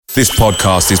This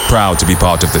podcast is proud to be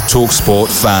part of the TalkSport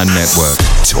Fan Network.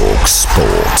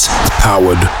 TalkSport.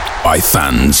 Powered by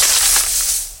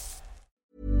fans.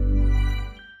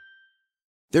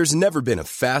 There's never been a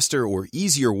faster or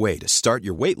easier way to start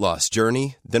your weight loss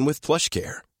journey than with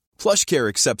PlushCare. PlushCare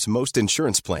accepts most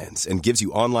insurance plans and gives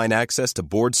you online access to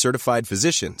board-certified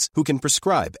physicians who can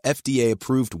prescribe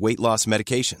FDA-approved weight loss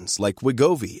medications like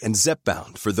Wegovy and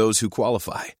Zepbound for those who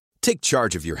qualify. Take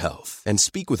charge of your health and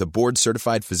speak with a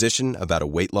board-certified physician about a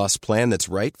weight loss plan that's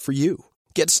right for you.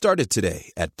 Get started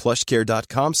today at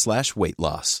plushcare.com/weight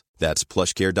loss. That's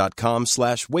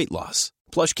plushcare.com/weight loss.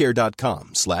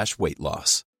 plushcare.com/weight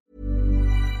loss.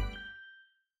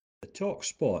 The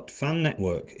TalkSport Fan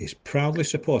Network is proudly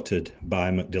supported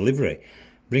by McDelivery,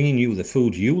 bringing you the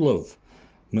food you love.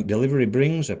 McDelivery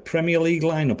brings a Premier League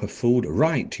lineup of food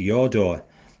right to your door.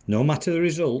 No matter the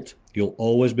result, you'll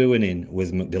always be winning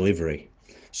with McDelivery.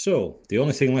 So, the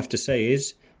only thing left to say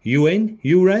is, you in,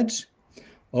 you Reds?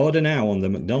 Order now on the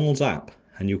McDonald's app,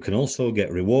 and you can also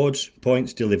get rewards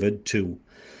points delivered too.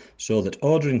 So that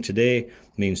ordering today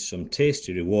means some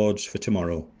tasty rewards for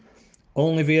tomorrow.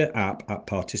 Only via app at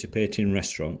participating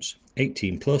restaurants.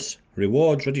 18 plus,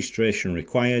 rewards registration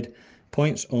required,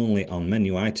 points only on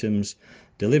menu items,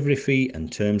 delivery fee and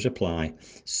terms apply.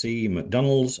 See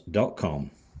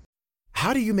mcdonalds.com.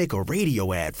 How do you make a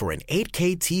radio ad for an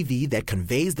 8K TV that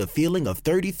conveys the feeling of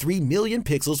 33 million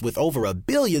pixels with over a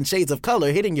billion shades of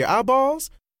color hitting your eyeballs?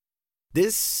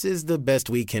 This is the best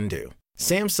we can do.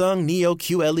 Samsung Neo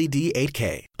QLED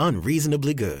 8K,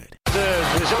 unreasonably good. The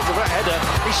result of that header,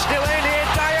 he's still in here,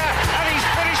 Dyer, and he's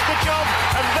finished the job,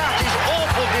 and that is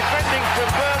awful defending from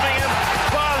Birmingham.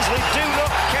 Barnsley do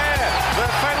not care. The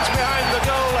fans behind the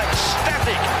goal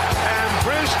ecstatic, and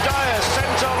Bruce Dyer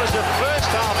sent on as the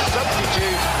first half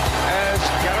substitute has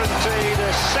guaranteed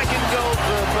a second goal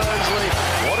for Barnsley.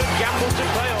 What a gamble to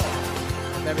play on.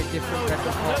 Very different.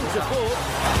 No support,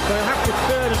 so he'll have to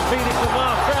turn and feed it to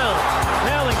Marcel.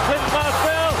 Now then, Clint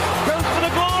Marcel goes for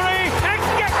the glory and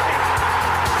gets it!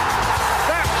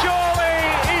 That surely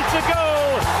is the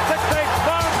goal that takes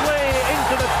Barnsley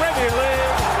into the Premier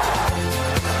League.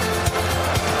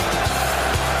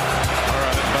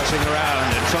 Alright, buzzing around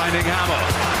and finding Hamill.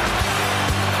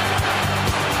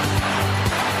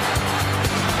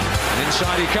 And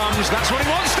inside he comes, that's what he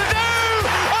wants to do!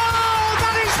 Oh,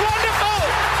 that is wonderful!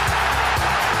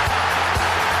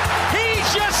 He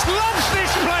just loves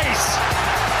this place!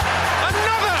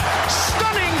 Another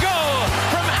stunning goal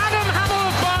from Adam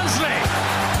Hamill of Barnsley.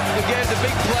 Again, the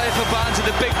big play for Barnsley,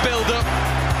 the big build-up.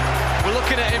 We're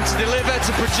looking at him to deliver,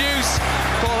 to produce.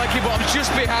 Paul Heckingbottom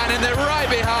just behind, and they're right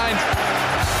behind.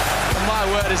 And my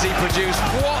word, has he produced.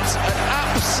 What an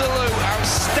absolute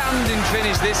outstanding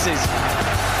finish this is.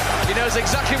 He knows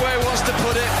exactly where he wants to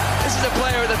put it. This is a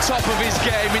player at the top of his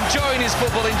game, enjoying his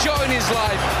football, enjoying his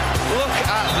life. Look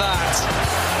at that.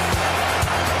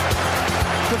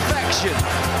 Perfection.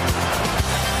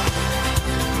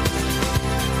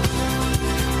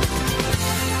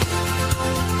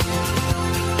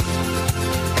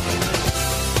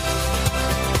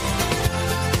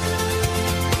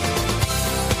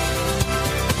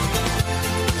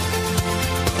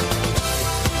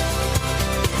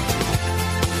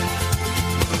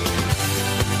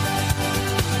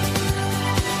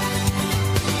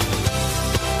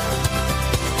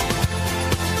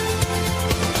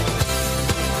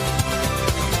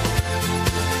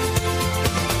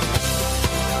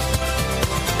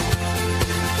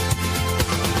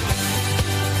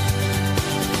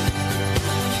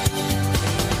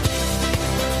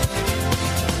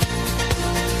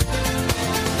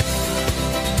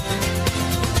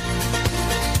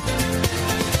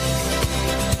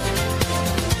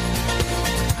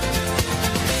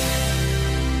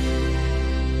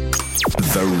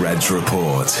 The Reds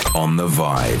Report on The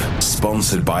Vibe.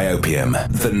 Sponsored by Opium,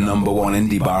 the #1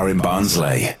 indie bar in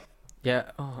Barnsley.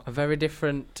 Yeah, a very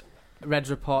different Reds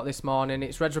Report this morning.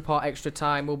 It's Reds Report Extra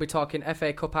Time. We'll be talking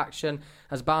FA Cup action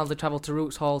as Barnsley travel to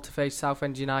Roots Hall to face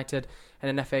Southend United in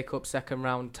an FA Cup second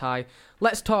round tie.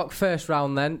 Let's talk first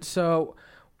round then. So,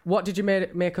 what did you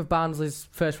make of Barnsley's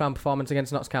first round performance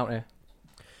against Notts County?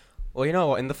 Well, you know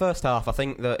what, in the first half, I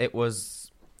think that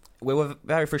we were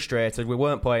very frustrated. We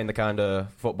weren't playing the kind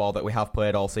of football that we have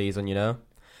played all season, you know.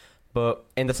 But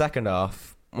in the second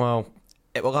half, well,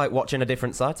 it was like watching a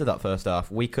different side to that first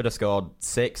half. We could have scored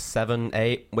 6, 7,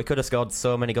 8. We could have scored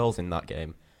so many goals in that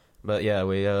game. But yeah,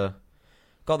 we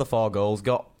got the 4 goals,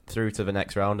 got through to the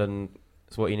next round, and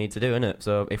it's what you need to do, isn't it?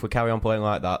 So if we carry on playing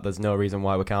like that, there's no reason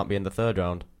why we can't be in the third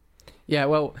round. Yeah,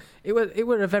 well, it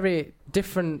was a very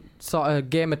different sort of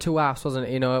game of two halves, wasn't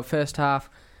it? You know, first half,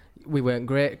 we weren't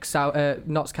great.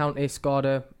 Notts County scored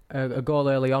a goal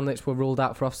early on, which were ruled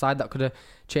out for offside. That could have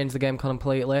changed the game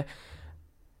completely.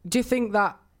 Do you think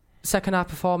that second half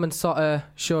performance sort of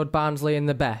showed Barnsley in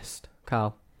the best,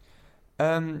 Carl?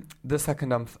 The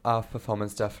second half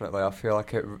performance, definitely. I feel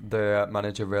like the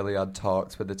manager really had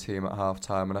talks with the team at half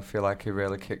time, and I feel like he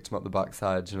really kicked them up the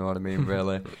backside, you know what I mean?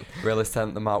 Really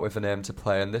sent them out with an aim to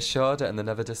play, and they showed it, and they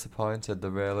never disappointed. They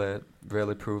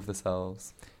really proved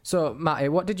themselves. So, Matty,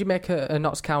 what did you make of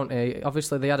Notts County?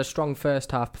 Obviously, they had a strong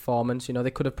first half performance. You know, they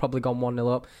could have probably gone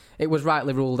 1-0 up. It was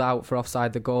rightly ruled out for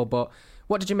offside, the goal, but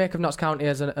what did you make of Notts County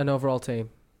as an overall team?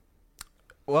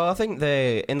 Well, I think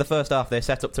in the first half, they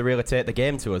set up to really take the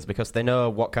game to us because they know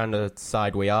what kind of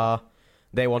side we are.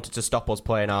 They wanted to stop us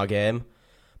playing our game.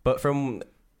 But from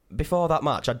before that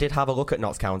match, I did have a look at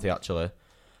Notts County, actually.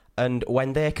 And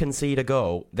when they concede a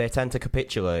goal, they tend to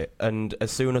capitulate. And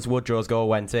as soon as Woodrow's goal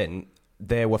went in,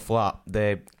 they were flat.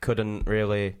 They couldn't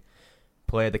really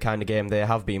play the kind of game they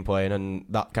have been playing, and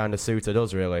that kind of suited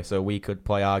us, really. So we could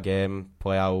play our game,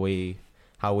 play how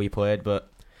we played, but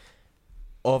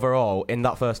overall, in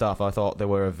that first half, I thought they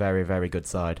were a very, very good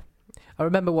side. I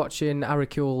remember watching Harry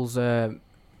Kewell's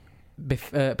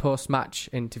post-match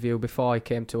interview before he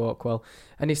came to Oakwell,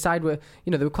 and his side were,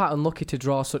 they were quite unlucky to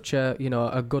draw such a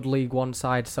good League One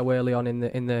side so early on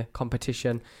in the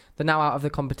competition. They're now out of the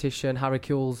competition. Harry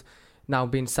Kewell's now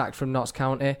been sacked from Notts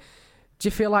County. Do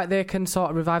you feel like they can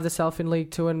sort of revive themselves in League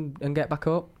Two and get back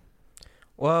up?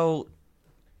 Well,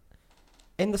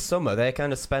 in the summer, they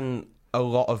kind of spent a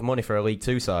lot of money for a League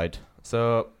Two side.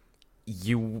 So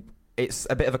it's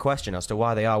a bit of a question as to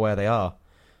why they are where they are.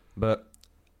 But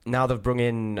now they've brought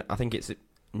in, I think it's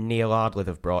Neil Ardley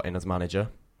they've brought in as manager.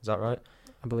 Is that right?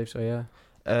 I believe so,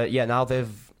 yeah. Now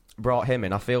they've brought him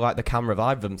in. I feel like they can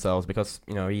revive themselves because,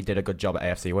 he did a good job at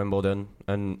AFC Wimbledon,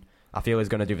 and I feel he's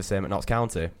going to do the same at Notts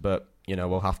County. But,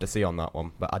 we'll have to see on that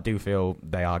one. But I do feel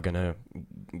they are going to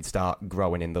start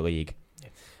growing in the league.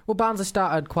 Well, Barnsley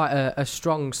started quite a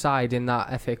strong side in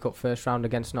that FA Cup first round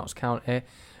against Notts County.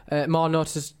 More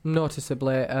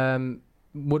noticeably,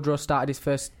 Woodrow started his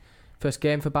first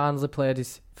game for Barnsley, played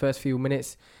his first few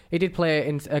minutes. He did play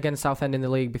against Southend in the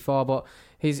league before, but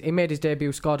he made his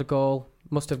debut, scored a goal,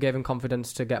 must have given him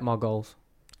confidence to get more goals.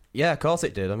 Yeah, of course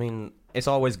it did. I mean, it's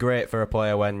always great for a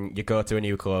player when you go to a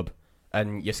new club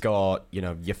and you score,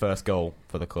 your first goal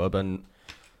for the club. And,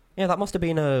 that must have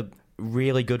been a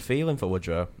really good feeling for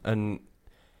Woodrow. And,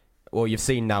 well, you've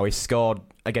seen now he's scored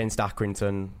against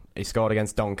Accrington, he scored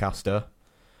against Doncaster,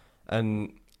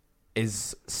 and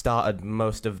he's started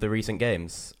most of the recent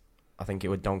games. I think it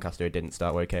was Doncaster who didn't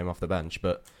start where he came off the bench.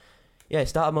 But, he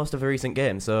started most of the recent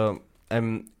games. So,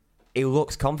 he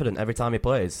looks confident every time he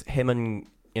plays. Him and,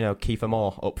 Kiefer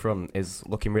Moore up front is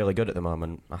looking really good at the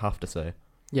moment, I have to say.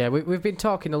 Yeah, we've been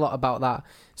talking a lot about that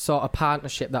sort of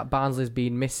partnership that Barnsley's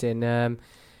been missing. Do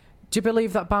you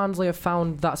believe that Barnsley have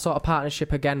found that sort of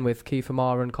partnership again with Kiefer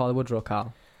Moore and Colin Woodrow,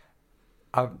 Carl?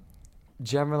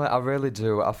 Generally, I really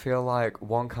do. I feel like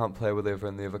one can't play with the other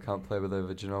and the other can't play with the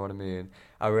other. Do you know what I mean?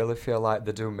 I really feel like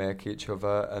they do make each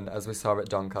other. And as we saw at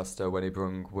Doncaster when he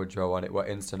brung Woodrow on, it was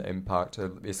instant impact.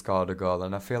 He scored a goal,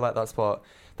 and I feel like that's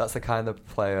the kind of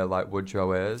player like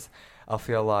Woodrow is. I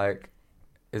feel like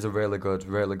he's a really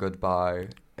good buy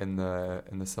in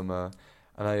the summer,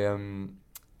 and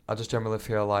I just generally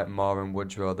feel like Moore and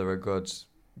Woodrow, they're a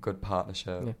good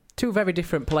partnership. Yeah. Two very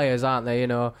different players, aren't they?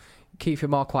 Kiefer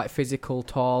Moore quite physical,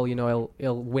 tall. He'll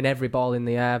win every ball in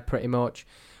the air pretty much.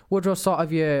 Woodrow sort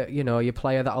of your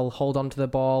player that'll hold on to the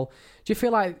ball. Do you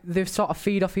feel like they sort of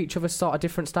feed off each other, sort of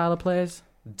different style of players?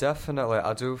 Definitely,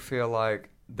 I do feel like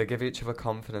they give each other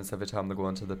confidence every time they go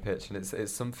onto the pitch, and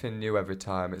it's something new every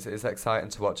time. It's exciting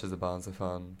to watch as a Barnsley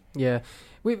fan. Yeah,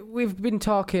 we've been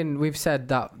talking. We've said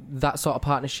that sort of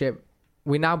partnership.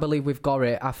 We now believe we've got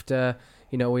it after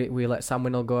we let Sam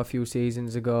Winnell go a few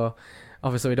seasons ago.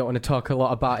 Obviously, we don't want to talk a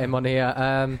lot about him on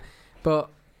here,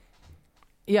 but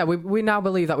yeah, we now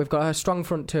believe that we've got a strong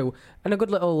front two. And a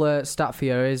good little stat for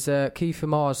you is Kiefer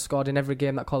Moore's scored in every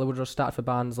game that Colin Woodrow started for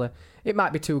Barnsley. It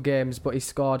might be 2 games, but he's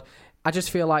scored. I just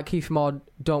feel like Kiefer Moore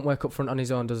don't work up front on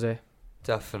his own, does he?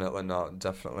 Definitely not.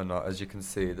 As you can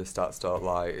see, the stats don't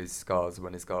lie. He scores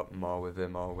when he's got Moore with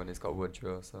him or when he's got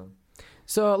Woodrow.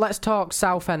 So let's talk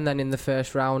Southend then in the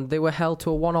first round. They were held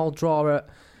to a 1-1 draw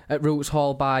at Roots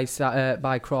Hall by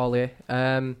Crawley.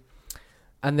 And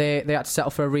they had to settle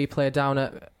for a replay down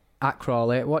at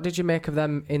Crawley. What did you make of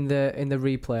them in the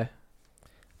replay?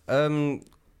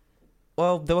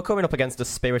 Well, they were coming up against a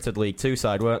spirited League Two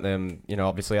side, weren't they?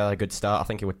 Obviously had a good start. I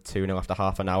think it was 2-0 after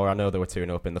half an hour. I know they were 2-0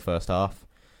 up in the first half.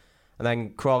 And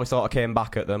then Crawley sort of came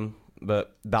back at them.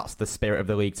 but that's the spirit of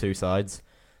the League Two sides.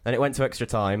 Then it went to extra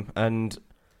time, and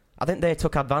I think they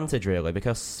took advantage, really,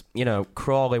 because,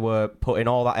 Crawley were putting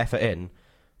all that effort in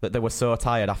that they were so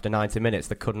tired after 90 minutes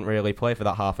they couldn't really play for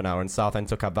that half an hour, and Southend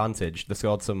took advantage. They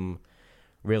scored some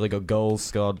really good goals,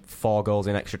 scored 4 goals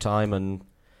in extra time, and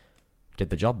did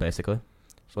the job, basically.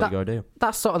 That's what you got to do.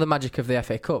 That's sort of the magic of the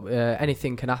FA Cup.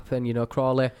 Anything can happen,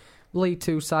 Crawley, League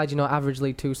Two side, average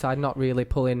League Two side, not really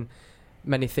pulling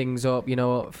many things up,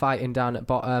 fighting down at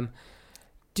bottom.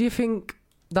 Do you think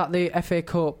that the FA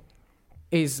Cup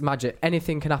is magic?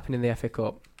 Anything can happen in the FA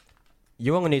Cup?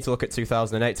 You only need to look at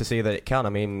 2008 to see that it can. I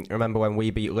mean, remember when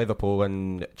we beat Liverpool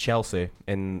and Chelsea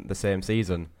in the same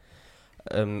season?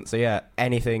 So yeah,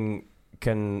 anything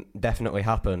can definitely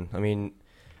happen. I mean,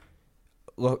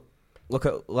 look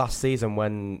at last season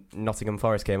when Nottingham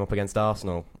Forest came up against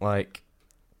Arsenal. Like,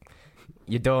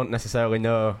 you don't necessarily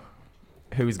know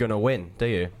who's going to win, do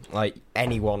you? Like,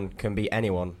 anyone can beat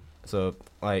anyone. So,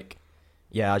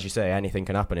 yeah, as you say, anything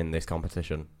can happen in this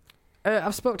competition.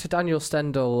 I've spoke to Daniel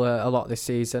Stendhal a lot this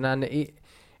season, and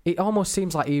it almost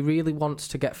seems like he really wants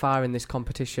to get far in this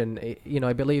competition. He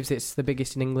believes it's the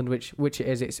biggest in England, which it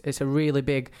is. It's a really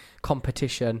big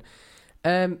competition.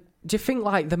 Do you think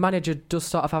the manager does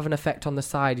sort of have an effect on the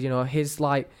side? His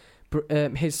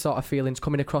sort of feelings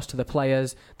coming across to the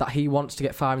players that he wants to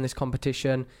get far in this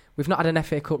competition. We've not had an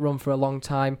FA Cup run for a long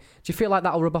time. Do you feel like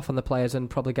that'll rub off on the players and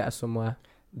probably get us somewhere?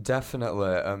 Definitely.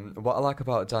 What I like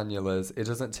about Daniel is he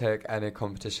doesn't take any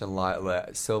competition lightly.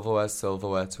 Silverware's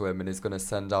silverware to him, and he's going to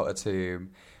send out a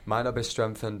team. Might not be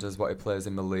strengthened as what he plays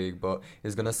in the league, but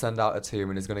he's going to send out a team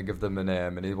and he's going to give them a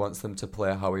name, and he wants them to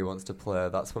play how he wants to play.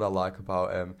 That's what I like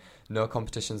about him. No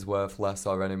competition's worth less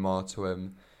or any more to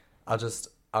him.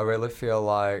 I really feel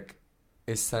like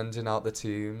he's sending out the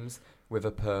teams with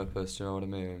a purpose. Do you know what I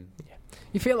mean? Yeah.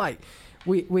 You feel like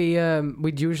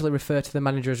we'd usually refer to the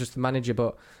manager as just the manager,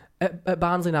 but at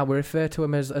Barnsley now we refer to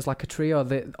him as like a trio.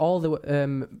 All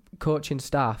the coaching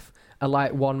staff are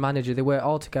like one manager. They work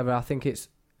all together. I think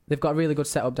they've got a really good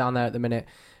setup down there at the minute,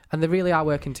 and they really are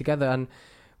working together. And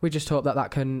we just hope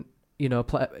that can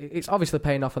play. It's obviously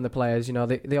paying off on the players.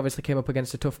 They obviously came up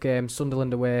against a tough game,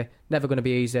 Sunderland away, never going to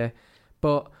be easy.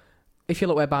 But if you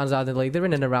look where Barnes are in the league, they're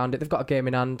in and around it. They've got a game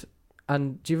in hand.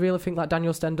 And do you really think that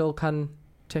Daniel Stendhal can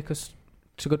take us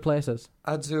to good places?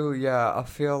 I do, yeah. I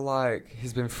feel like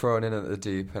he's been thrown in at the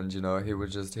deep end, he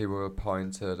were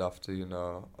appointed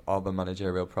after, all the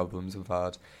managerial problems we've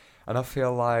had. And I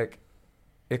feel like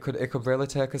it could really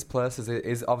take us places. It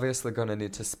is obviously going to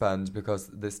need to spend, because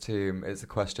this team, it's a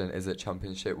question, is it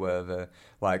championship worthy?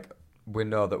 We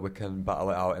know that we can battle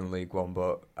it out in League One,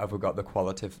 but have we got the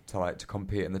quality to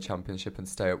compete in the Championship and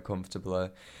stay up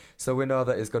comfortably? So we know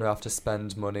that he's going to have to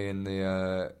spend money in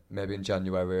the maybe in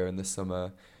January or in the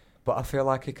summer. But I feel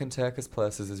like he can take us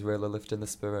places. He's really lifting the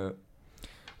spirit.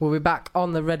 We'll be back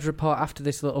on the Red Report after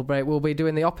this little break. We'll be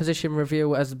doing the opposition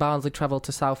review as Barnsley travel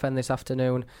to Southend this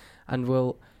afternoon, and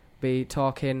we'll be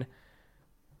talking.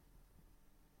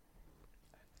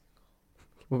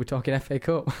 FA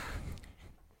Cup.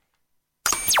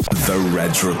 The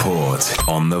Reds Report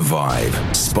on The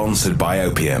Vibe. Sponsored by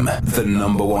Opium, the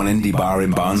 #1 indie bar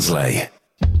in Barnsley.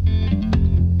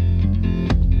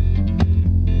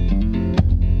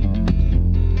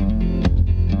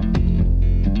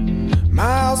 My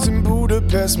house in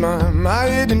Budapest, my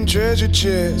hidden treasure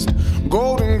chest,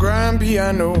 golden grand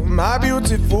piano, my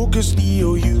beauty focused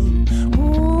EOU.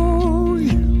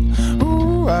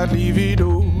 Ooh, I'd leave it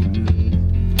all.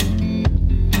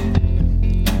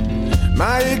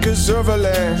 My acres of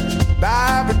land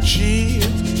I've achieved.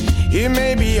 It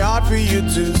may be hard for you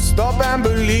to stop and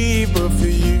believe, but for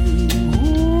you,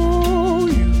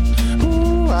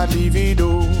 I'd leave it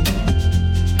all.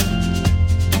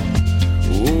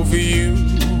 Oh, for you,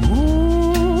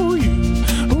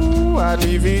 I'd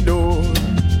leave it all.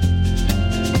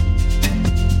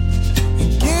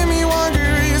 Give me one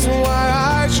good reason why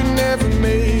I should never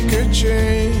make a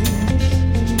change.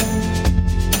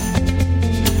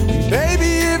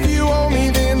 Baby, if you owe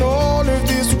me, then all of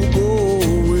this will go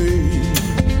away.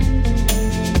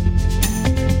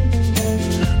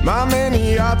 My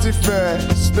many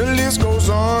artifacts, the list goes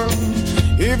on.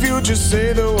 If you just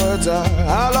say the words,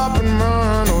 I'll up and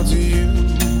run. Oh, to you,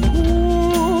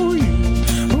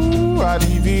 I'd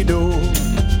leave it all.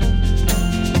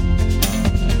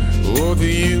 Oh, to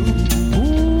you,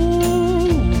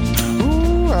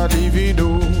 I'd leave it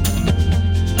all.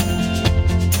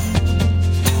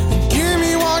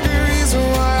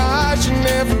 Why I should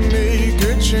never make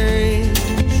a change.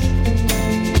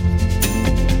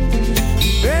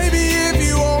 Baby, if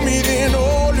you owe me, then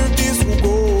all of this will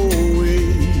go away.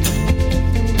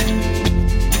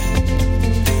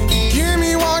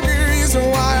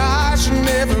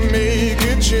 never make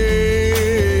a change.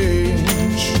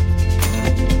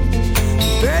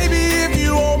 Baby, if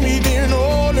you owe me, then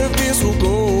all of this will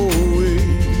go away.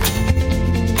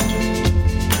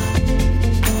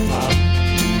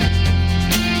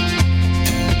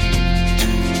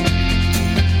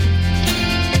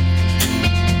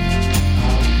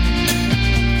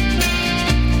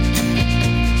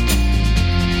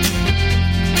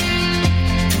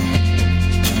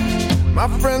 My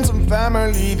friends and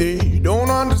family, they don't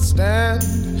understand.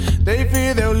 They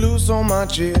fear they'll lose so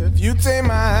much if you take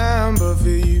my hand. But for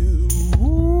you,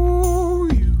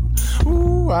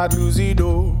 I'd lose it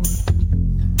all.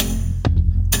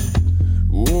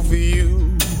 Oh, for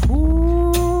you,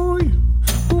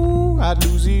 I'd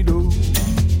lose it all.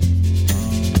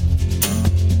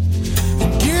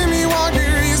 Give me one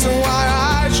good reason why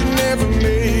I should never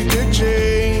make a change.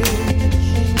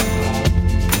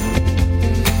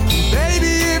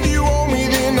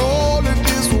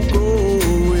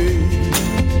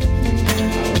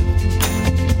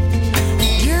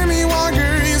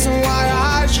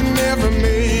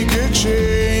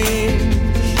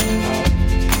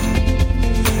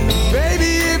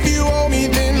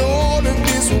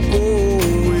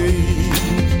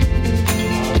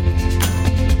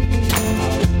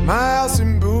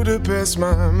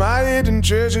 My hidden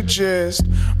treasure chest,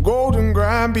 golden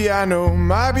grand piano,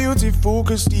 my beautiful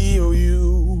Castillo.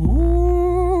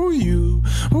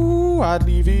 I'd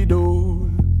leave it all.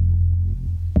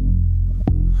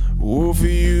 Oh, for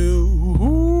you,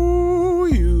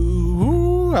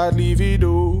 I'd leave it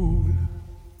all.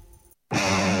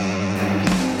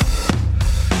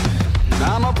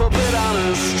 I'm a puppet on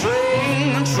a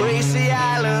string, Tracy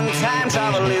Island, time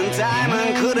traveling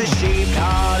diamond, could have shaped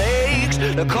heartaches.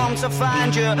 I come to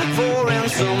find you for in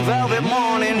some velvet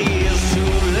morning. Years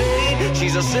too late.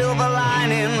 She's a silver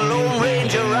lining, Lone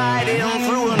Ranger riding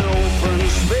through an open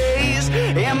space.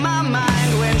 In my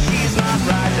mind, when she's not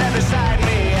right there beside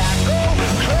me, I go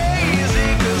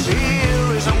crazy, 'cause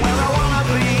here isn't where I wanna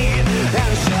be.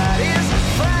 And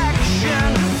satisfaction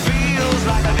feels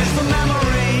like a distant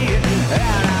memory,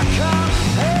 and I can't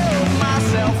help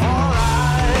myself. All I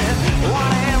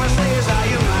wanna hear her say is, are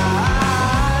you mine?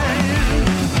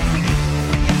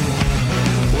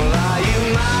 Well, are you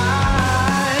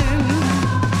mine?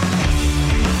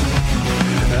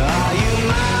 Are you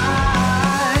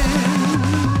mine?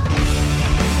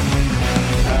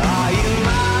 Are you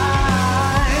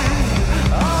mine?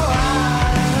 Oh,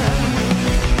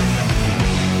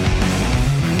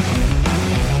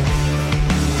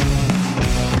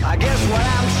 I guess what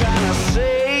I'm trying to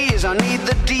say is I need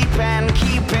the deep end,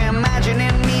 keep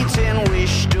imagining meeting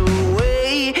wished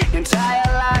away.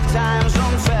 Entire lifetimes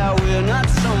unfair, we're not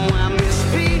somewhere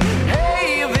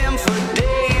misbehaving for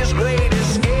days. Great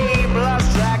escape, lost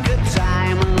track of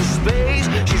time and space.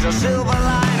 She's a silver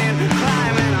lining,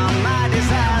 climbing on my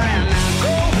desire, and I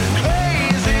go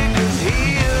crazy, 'cause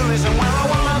here isn't where I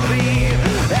wanna be.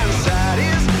 And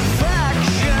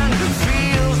satisfaction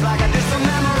feels like a distant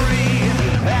memory,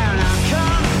 and I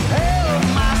can't help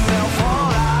myself.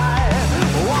 All I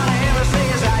wanna hear her say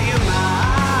is, are you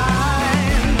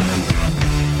mine?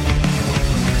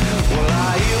 Well,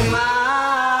 are you mine?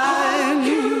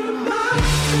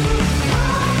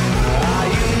 Are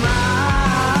you mine?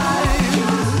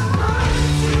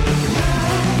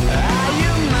 Are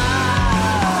you mine?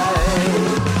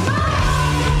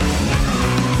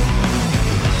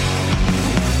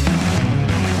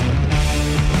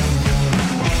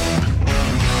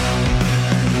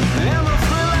 And the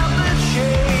thrill of the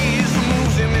chase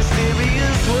moves in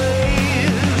mysterious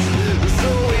ways. So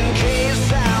in case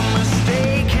I'm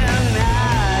mistaken, I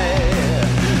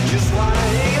just wanna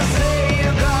hear you say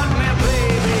you got me,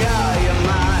 baby. Are you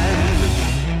mine?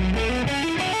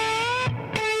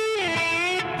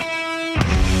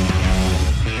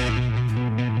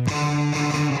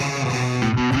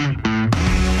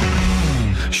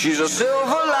 She's a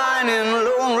silver lining,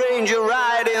 Lone Ranger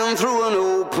riding through an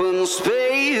open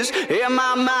space. In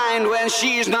my mind, when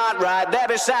she's not right there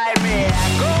beside me, I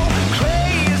go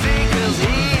crazy, 'cause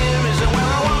here isn't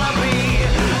where I wanna be.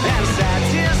 And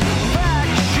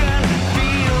satisfaction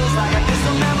feels like a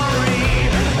distant memory,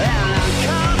 and I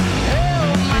can't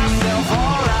help myself.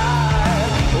 All I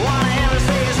wanna hear her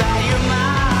say is, are you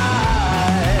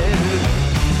mine?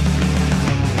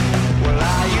 Well,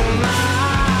 are you mine?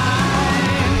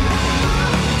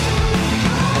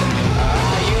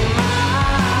 Are you mine?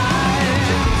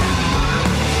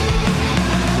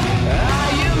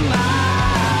 Are you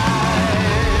mine?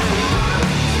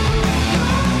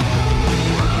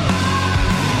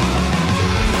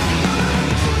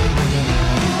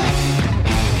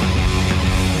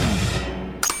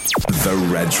 The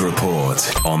Reds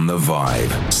Report on The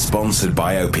Vibe. Sponsored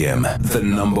by Opium, the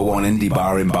number one indie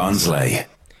bar in Barnsley.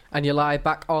 And you're live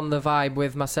back on The Vibe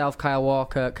with myself, Kyle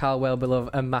Walker, Carl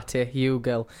Wellbeloved and Matty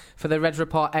Hugill for the Reds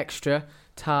Report Extra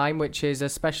time, which is a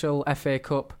special FA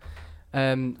Cup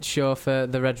show for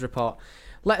the Reds Report.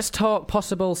 Let's talk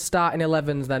possible starting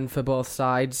 11s then for both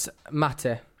sides.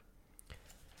 Matty.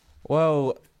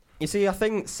 Well, you see, I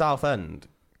think Southend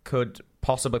could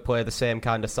possibly play the same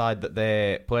kind of side that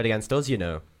they played against us,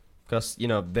 because,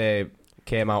 they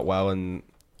came out well and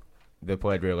they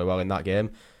played really well in that game.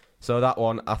 So that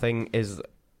one, I think, is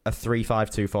a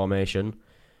 3-5-2 formation,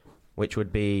 which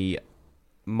would be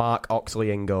Mark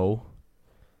Oxley in goal.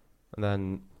 And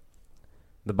then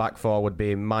the back four would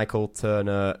be Michael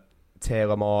Turner,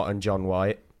 Taylor Moore and John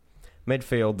White.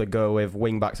 Midfield, they go with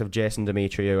wing-backs of Jason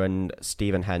Demetriou and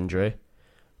Stephen Hendry.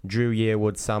 Drew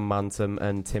Yearwood, Sam Manton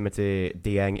and Timothy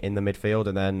Dieng in the midfield.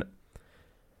 And then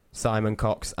Simon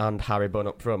Cox and Harry Bunn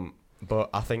up front. But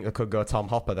I think they could go Tom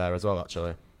Hopper there as well,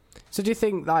 actually. So do you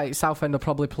think Southend will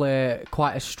probably play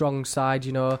quite a strong side?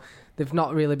 They've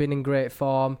not really been in great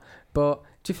form, but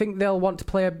do you think they'll want to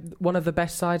play one of the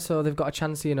best sides so they've got a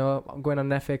chance, going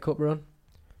on an FA Cup run?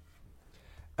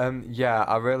 Yeah,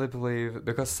 I really believe,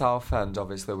 because Southend,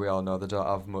 obviously we all know they don't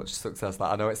have much success.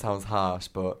 I know it sounds harsh,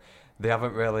 but they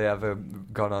haven't really ever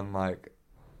gone on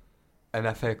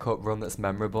an FA Cup run that's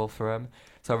memorable for them.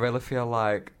 So I really feel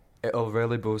like it'll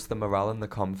really boost the morale and the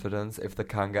confidence if they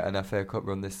can get an FA Cup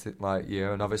run this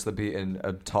year, and obviously beating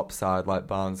a top side like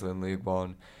Barnsley in League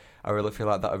One. I really feel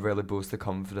like that would really boost the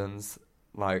confidence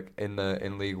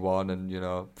in League One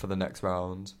and for the next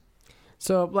round.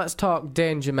 So let's talk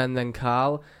danger men then,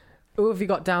 Carl. Who have you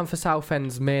got down for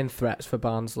Southend's main threats for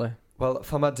Barnsley? Well,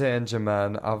 for my danger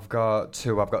men, I've got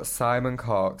two. I've got Simon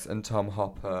Cox and Tom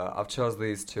Hopper. I've chose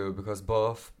these two because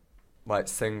both,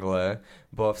 singly,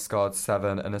 both scored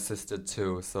 7 and assisted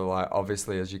 2. So,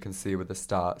 obviously, as you can see with the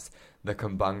stats, they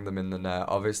can bang them in the net.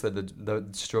 Obviously, they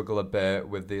struggle a bit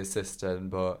with the assisting,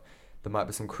 but there might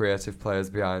be some creative players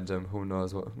behind them. Who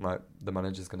knows what the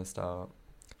manager's going to start.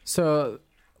 So,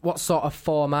 what sort of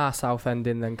form are Southend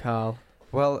in then, Carl?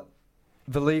 Well,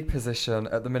 the league position,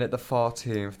 at the minute, they're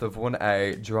 14th. They've won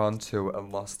 8, drawn 2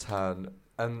 and lost 10.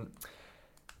 And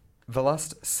the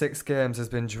last 6 games has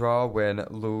been draw, win,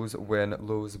 lose,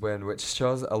 win, which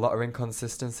shows a lot of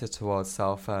inconsistency towards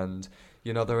Southend.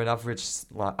 They're an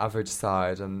average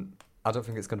side, and I don't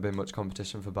think it's going to be much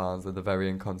competition for Barnsley. They're very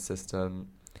inconsistent.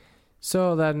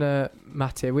 So then,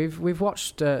 Matty, we've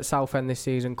watched Southend this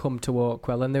season come to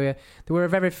Oakwell, and they were a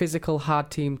very physical,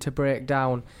 hard team to break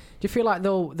down. Do you feel like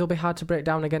they'll be hard to break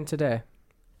down again today?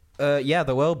 Yeah,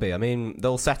 they will be. I mean,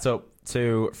 they'll set up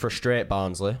to frustrate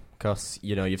Barnsley because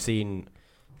you've seen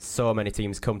so many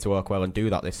teams come to Oakwell and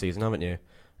do that this season, haven't you?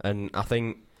 And I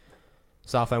think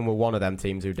Southend were one of them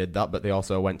teams who did that, but they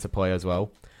also went to play as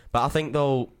well. But I think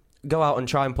they'll go out and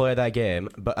try and play their game,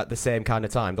 but at the same kind of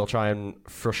time, they'll try and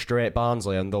frustrate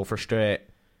Barnsley, and they'll frustrate,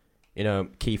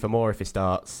 Kiefer Moore if he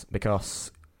starts,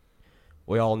 because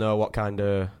we all know what kind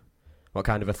of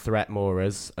a threat Moore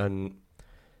is, and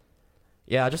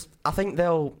yeah, I think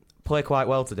they'll play quite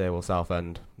well today, will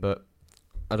Southend, but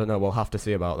I don't know, we'll have to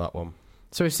see about that one.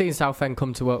 So we've seen Southend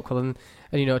come to Oakwell,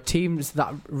 and teams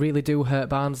that really do hurt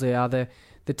Barnsley are the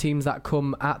teams that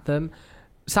come at them.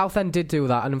 Southend did do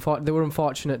that, and they were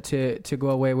unfortunate to go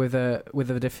away with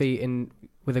a defeat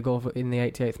with a goal in the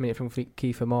 88th minute from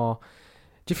Kiefer Moore.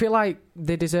 Do you feel like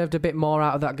they deserved a bit more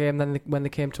out of that game than when they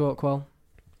came to Oakwell?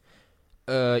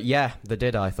 Yeah, they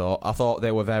did, I thought. I thought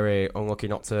they were very unlucky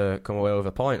not to come away with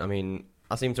a point. I mean,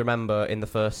 I seem to remember in the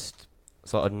first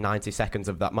sort of 90 seconds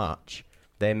of that match,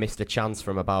 they missed a chance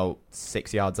from about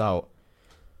 6 yards out,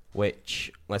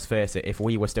 which, let's face it, if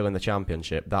we were still in the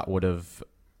Championship, that would have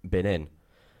been in.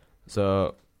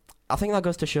 So I think that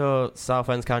goes to show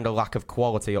Southend's kind of lack of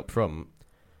quality up front.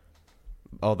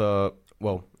 Although,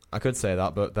 well, I could say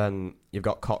that, but then you've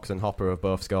got Cox and Hopper who have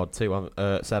both scored 7,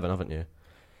 haven't you?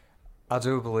 I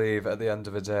do believe at the end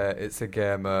of the day, it's a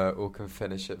gamer who can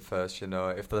finish it first,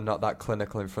 If they're not that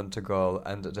clinical in front of goal,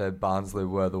 end of the day, Barnsley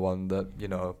were the one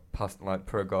that, passed,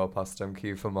 put a goal past them,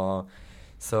 Kiefer Moore.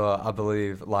 So I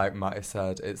believe, like Matty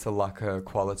said, it's a lack of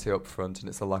quality up front, and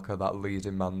it's a lack of that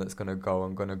leading man that's going to go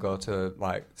to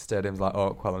stadiums like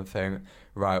Oakwell and think,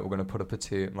 right, we're going to put up a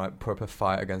team, put up a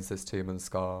fight against this team and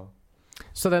score.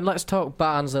 So then let's talk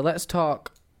Barnsley. Let's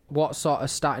talk what sort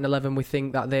of starting 11 we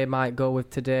think that they might go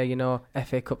with today,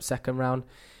 FA Cup second round.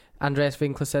 Andreas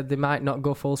Winkler said they might not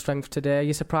go full strength today. Are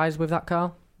you surprised with that,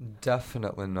 Carl?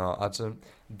 Definitely not.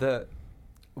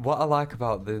 What I like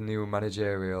about the new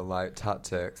managerial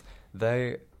tactics,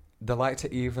 they they like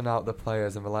to even out the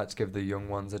players, and they like to give the young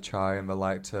ones a try, and they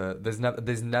like to. There's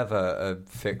never a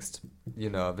fixed,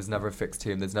 there's never a fixed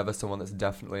team. There's never someone that's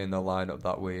definitely in the lineup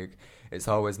that week. It's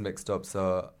always mixed up.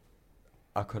 So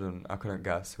I couldn't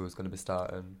guess who was going to be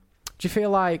starting. Do you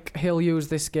feel like he'll use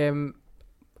this game?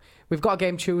 We've got a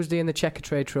game Tuesday in the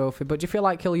Xtra Trophy, but do you feel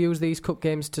like he'll use these cup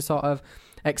games to sort of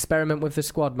experiment with the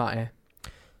squad, Matty?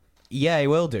 Yeah, he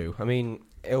will do. I mean,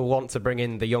 he'll want to bring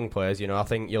in the young players. I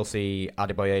think you'll see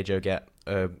Adebayo get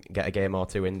a game or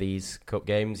two in these cup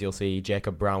games. You'll see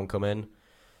Jacob Brown come in.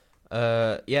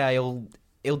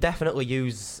 He'll definitely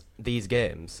use these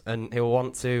games, and he'll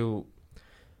want to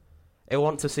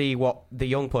see what the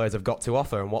young players have got to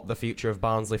offer and what the future of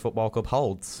Barnsley Football Club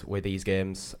holds with these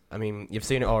games. I mean, you've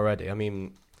seen it already. I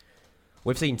mean,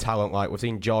 we've seen talent we've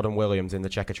seen Jordan Williams in the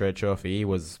Xtra Trophy. He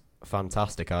was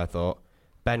fantastic, I thought.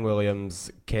 Ben Williams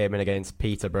came in against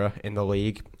Peterborough in the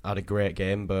league, had a great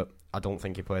game, but I don't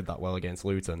think he played that well against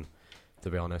Luton, to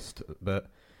be honest. But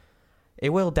he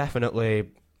will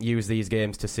definitely use these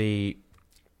games to see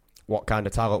what kind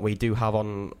of talent we do have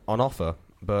on offer.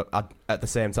 But at the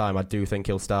same time, I do think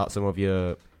he'll start some of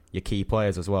your key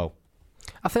players as well.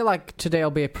 I feel like today will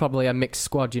be probably a mixed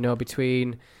squad,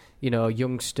 between,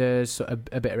 youngsters, a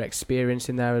bit of experience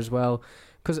in there as well.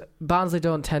 Because Barnsley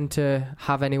don't tend to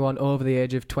have anyone over the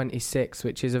age of 26,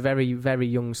 which is a very, very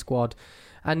young squad.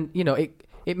 And,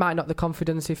 it might not the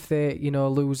confidence if they,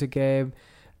 lose a game,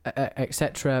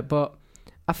 etc. But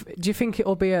do you think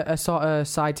it'll be a sort of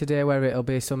side today where it'll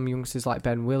be some youngsters like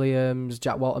Ben Williams,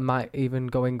 Jack Walton might even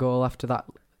go in goal after that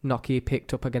knock he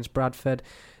picked up against Bradford?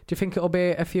 Do you think it'll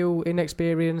be a few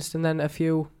inexperienced and then a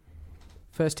few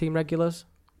first-team regulars?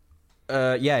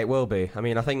 Yeah, it will be. I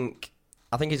mean, I think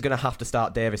he's going to have to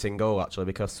start Davis in goal, actually,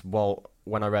 because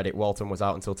when I read it, Walton was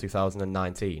out until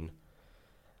 2019.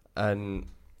 And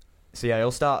so, yeah,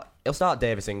 he'll start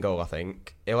Davis in goal, I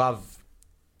think.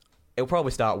 He'll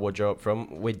probably start Woodrow up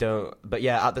front. But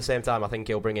yeah, at the same time, I think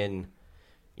he'll bring in,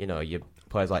 your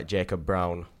players like Jacob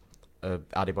Brown.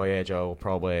 Adebayo will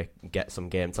probably get some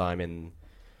game time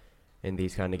in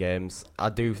these kind of games. I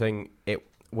do think it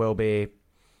will be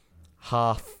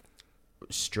half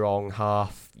strong,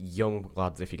 half young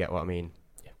lads, if you get what I mean.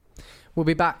 We'll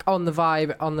be back on the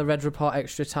vibe on the Red Report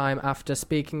Extra Time after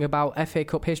speaking about FA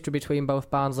Cup history between both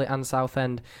Barnsley and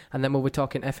Southend, and then we'll be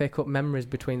talking FA Cup memories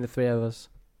between the three of us.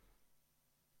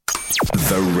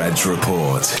 The Reds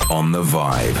Report on the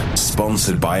Vibe,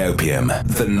 sponsored by Opium,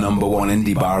 the #1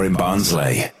 indie bar in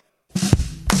Barnsley.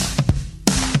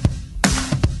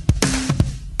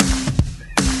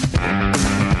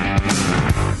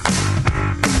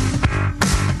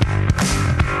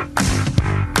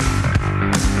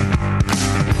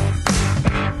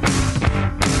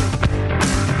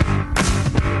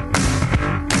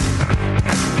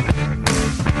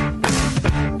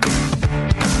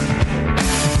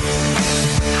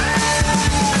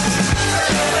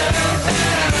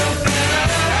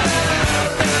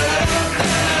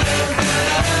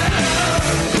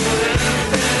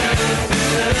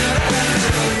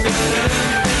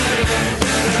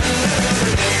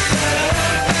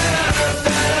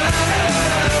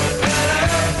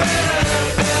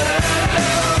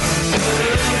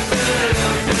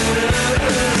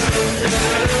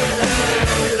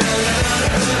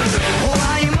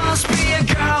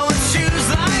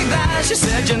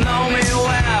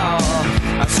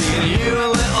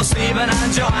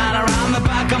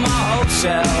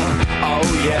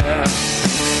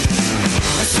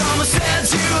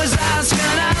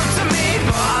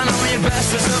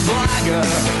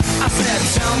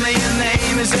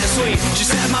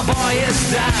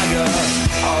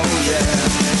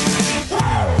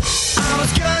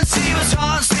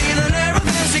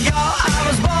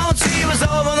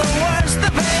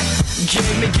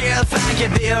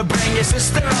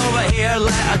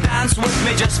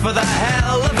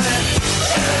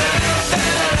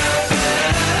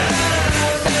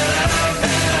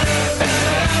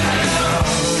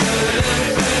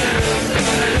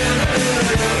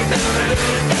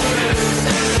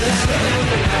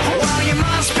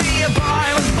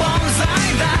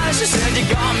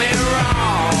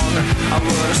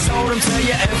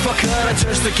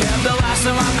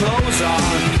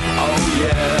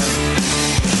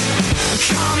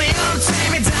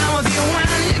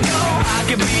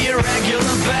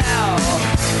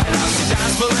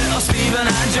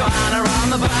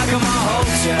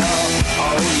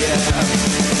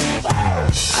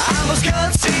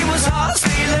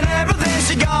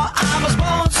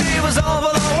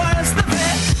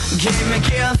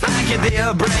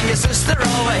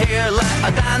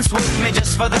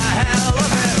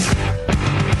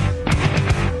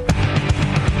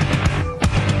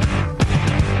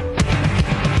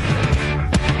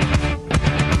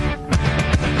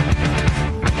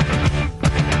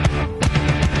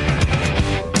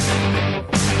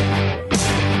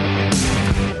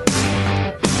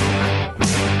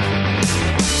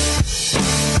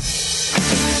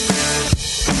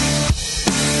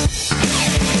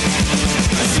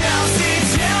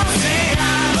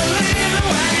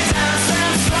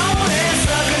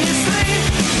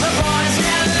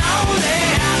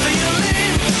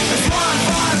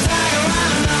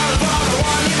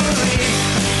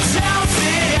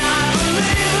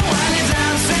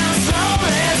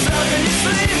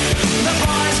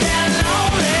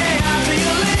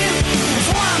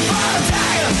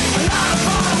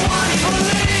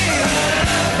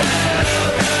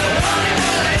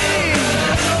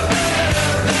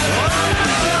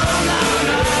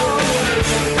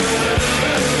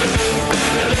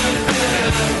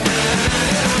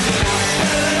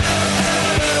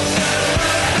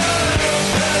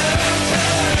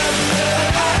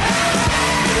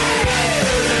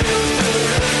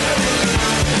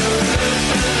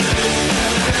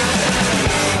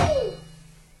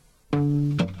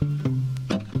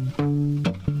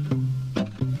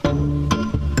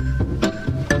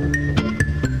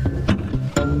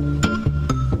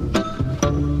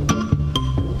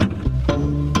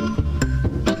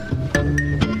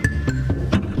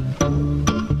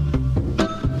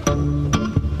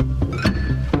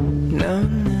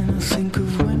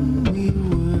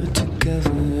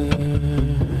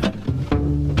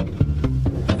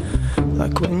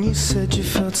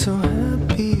 felt so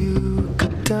happy you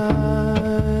could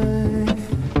die.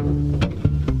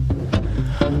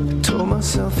 I told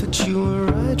myself that you were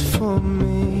right for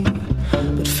me,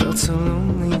 but felt so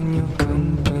lonely in your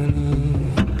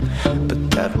company.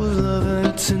 But that was love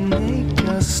and tonight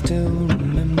I still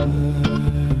remember.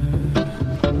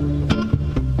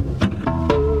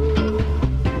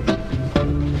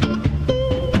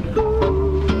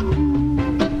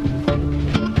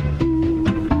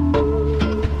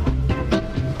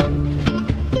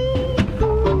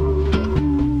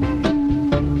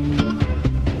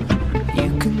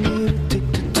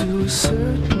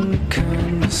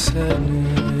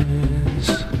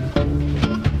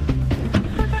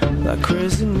 Like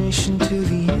resignation to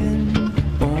the end,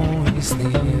 always the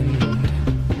end.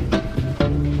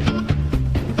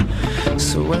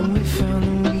 So when we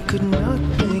found that we could not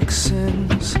make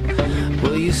sense,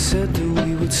 well, you said that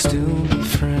we would still be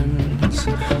friends.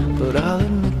 But I'll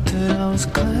admit that I was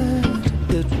glad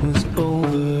it was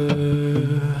over.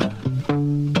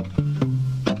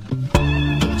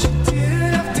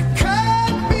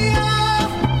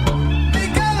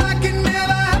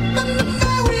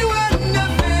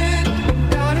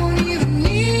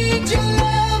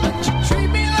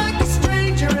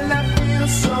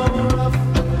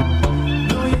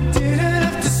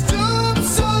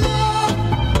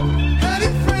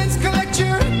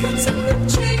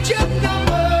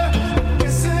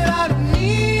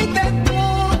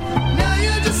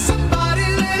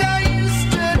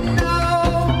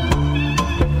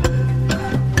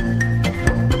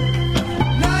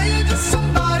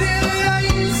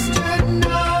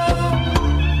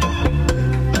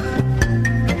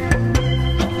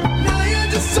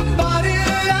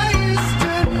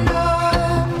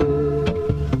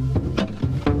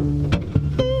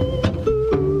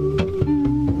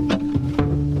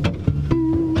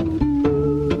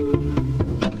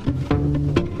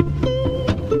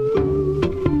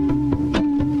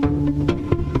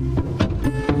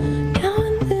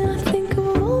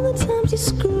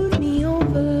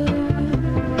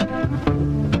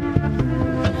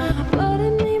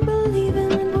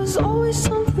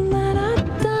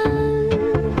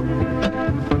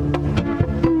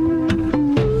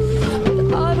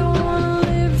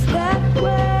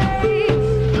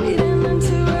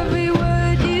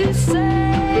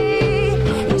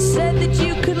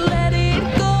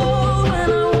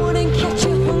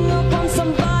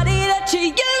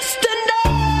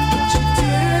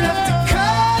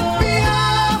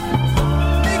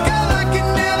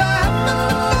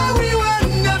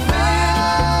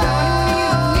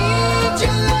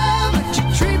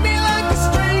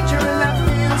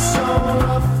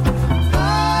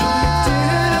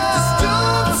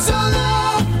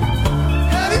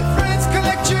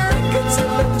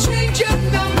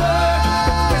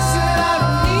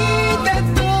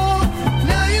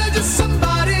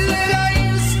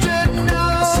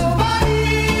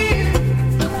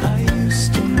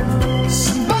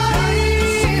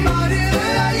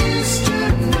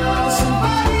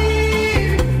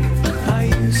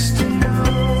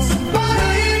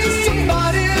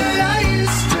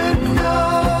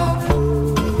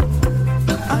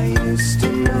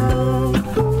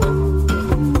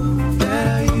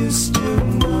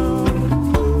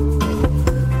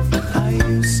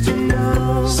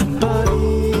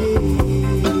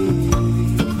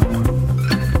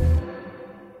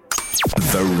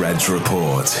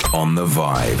 Report on The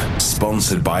Vibe.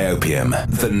 Sponsored by Opium,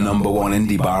 the #1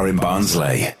 indie bar in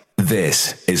Barnsley.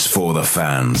 This is for the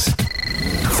fans.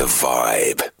 The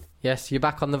Vibe. Yes, you're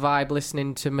back on The Vibe,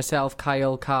 listening to myself,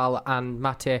 Kyle, Carl and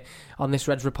Matty on this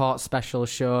Reds Report special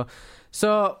show.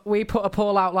 So we put a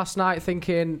poll out last night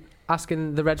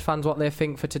asking the Reds fans what they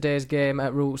think for today's game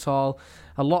at Roots Hall.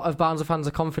 A lot of Barnsley fans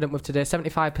are confident with today.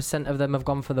 75% of them have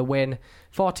gone for the win,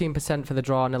 14% for the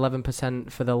draw and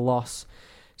 11% for the loss.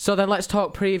 So then let's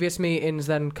talk previous meetings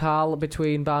then, Carl,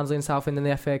 between Barnsley and Southend in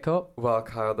the FA Cup. Well,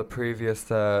 Kyle, the previous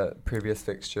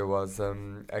fixture was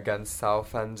against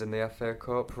Southend in the FA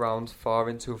Cup, round 4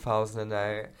 in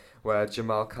 2008, where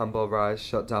Jamal Campbell-Rice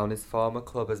shut down his former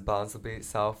club as Barnsley beat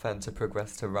Southend to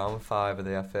progress to round 5 of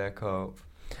the FA Cup.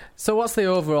 So what's the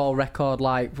overall record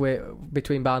like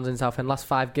between Barnsley and Southend? Last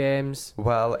 5 games?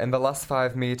 Well, in the last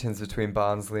 5 meetings between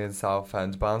Barnsley and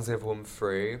Southend, Barnsley have won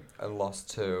 3 and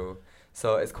lost 2.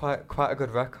 So it's quite a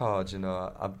good record, you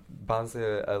know. Barnsley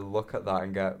look at that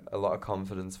and get a lot of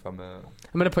confidence from it.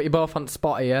 I'm going to put you both on the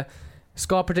spot here.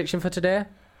 Score prediction for today?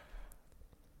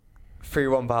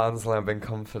 3-1 Barnsley, I've been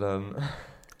confident.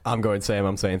 I'm going same,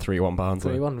 I'm saying 3-1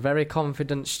 Barnsley. 3-1, very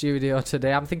confident studio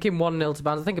today. I'm thinking 1-0 to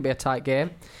Barnsley. I think it'll be a tight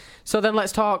game. So then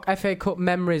let's talk FA Cup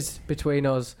memories between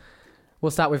us.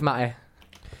 We'll start with Matty.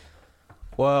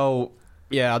 Well,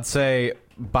 yeah, I'd say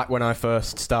back when I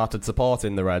first started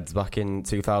supporting the Reds back in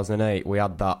 2008, we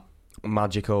had that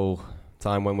magical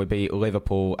time when we beat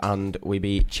Liverpool and we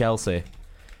beat Chelsea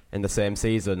in the same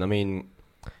season. I mean,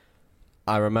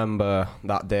 I remember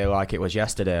that day like it was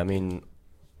yesterday. I mean,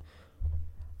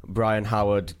 Brian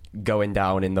Howard going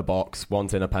down in the box,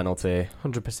 wanting a penalty.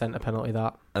 100% a penalty,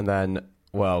 that. And then,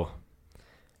 well,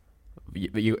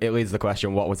 it leads the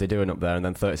question, what was he doing up there? And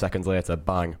then 30 seconds later,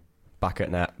 bang, back at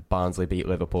net. Barnsley beat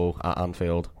Liverpool at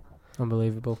Anfield.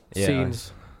 Unbelievable. Yeah,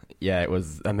 Scenes. Yeah, it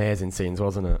was amazing scenes,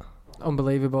 wasn't it?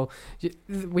 Unbelievable.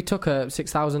 We took a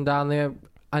 6,000 down there,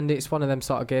 and it's one of them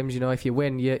sort of games, you know, if you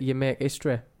win, you make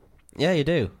history. Yeah, you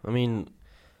do. I mean,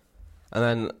 and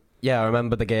then, yeah, I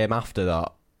remember the game after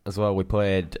that as well. We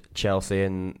played Chelsea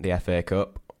in the FA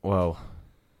Cup. Well,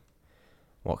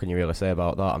 what can you really say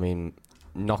about that? I mean,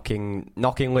 knocking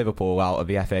Liverpool out of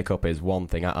the FA Cup is one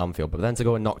thing at Anfield, but then to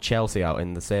go and knock Chelsea out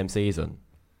in the same season,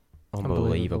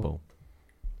 unbelievable.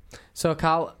 So,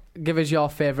 Carl, give us your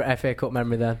favourite FA Cup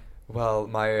memory then. Well,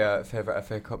 my favourite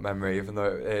FA Cup memory, even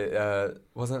though it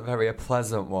wasn't very a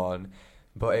pleasant one,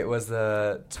 but it was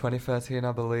 2013,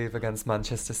 I believe, against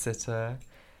Manchester City.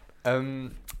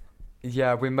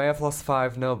 Yeah, we may have lost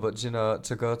 5-0, but, you know,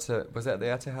 to go to... Was it the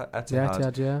Etihad? The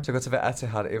Etihad, yeah. To go to the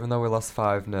Etihad, even though we lost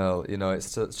 5-0, you know, it's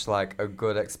such, like, a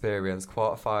good experience.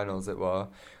 Quarterfinals it were.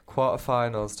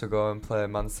 Quarterfinals to go and play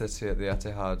Man City at the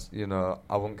Etihad, you know,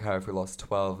 I wouldn't care if we lost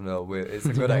 12-0. It's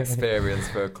a good experience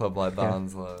for a club like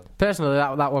Barnsley. Yeah. Personally,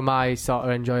 that were my sort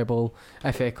of enjoyable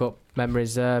FA Cup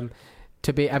memories. To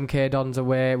beat MK Dons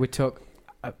away, we took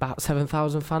about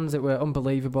 7,000 fans. It were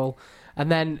unbelievable. And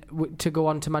then to go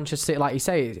on to Manchester City, like you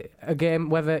say, a game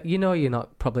whether you know you're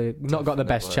not got the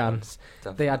best chance.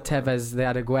 Definitely. They had Tevez, they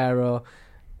had Aguero.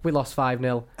 We lost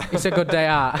 5-0. It's a good day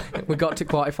out. We got to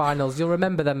quarterfinals. You'll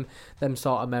remember them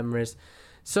sort of memories.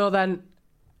 So then,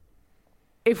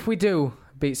 if we do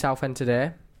beat Southend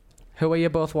today, who are you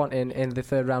both wanting in the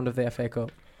third round of the FA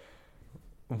Cup?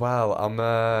 Well,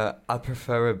 I'd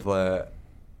preferably...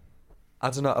 I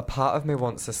don't know, a part of me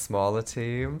wants a smaller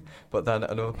team, but then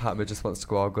another part of me just wants to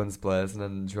go all guns blazing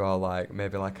and draw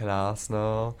maybe an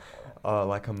Arsenal or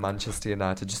like a Manchester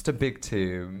United, just a big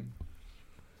team.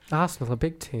 Arsenal, a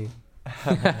big team.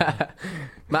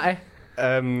 Matty?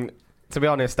 To be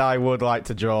honest, I would like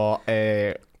to draw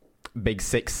a big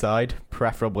six side,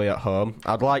 preferably at home.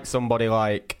 I'd like somebody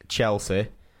like Chelsea,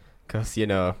 because, you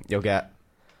know, you'll get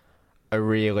a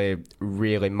really,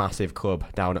 really massive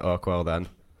club down at Oakwell then.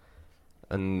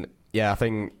 And yeah, I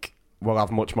think we'll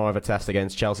have much more of a test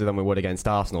against Chelsea than we would against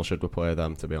Arsenal should we play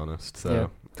them, to be honest. So yeah.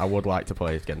 I would like to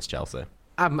play against Chelsea.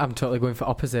 I'm totally going for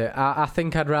opposite. I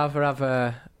think I'd rather have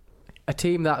a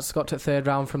team that's got to third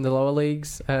round from the lower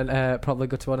leagues and probably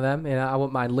go to one of them. You know, I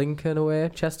wouldn't mind Lincoln away,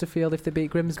 Chesterfield if they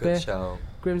beat Grimsby. Good show.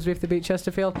 Grimsby if they beat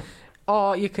Chesterfield.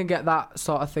 Or you can get that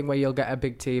sort of thing where you'll get a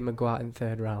big team and go out in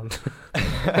third round.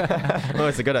 Well,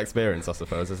 it's a good experience, I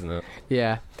suppose, isn't it?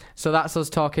 Yeah. So that's us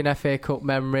talking FA Cup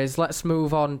memories. Let's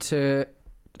move on to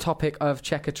topic of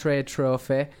Checker Trade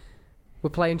Trophy.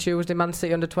 We're playing Tuesday, Man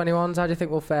City under-21s. How do you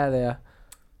think we'll fare there?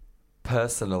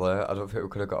 Personally, I don't think we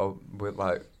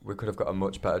could have got a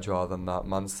much better draw than that.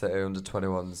 Man City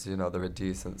under-21s, you know, they're a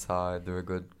decent side. They're a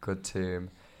good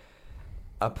team.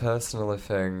 I personally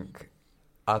think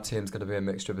our team's going to be a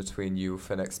mixture between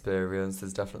youth and experience.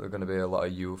 There's definitely going to be a lot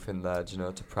of youth in there, you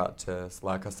know, to practice.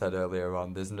 Like I said earlier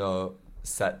on, there's no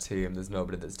set team. There's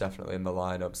nobody that's definitely in the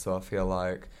lineup. So I feel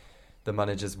like the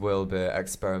managers will be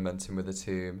experimenting with the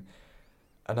team.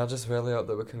 And I just really hope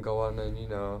that we can go on and, you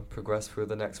know, progress through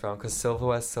the next round. Because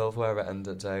silverware's silverware at end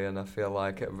of the day, and I feel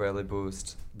like it really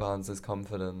boosts Barnes'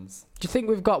 confidence. Do you think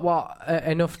we've got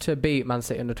enough to beat Man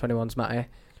City under-21s, Matty?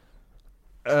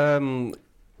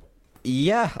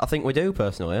 Yeah, I think we do,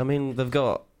 personally. I mean, they've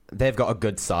got a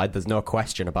good side. There's no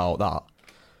question about that.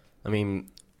 I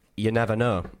mean, you never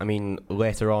know. I mean,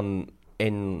 later on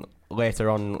in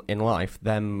life,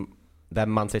 them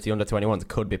Man City under-21s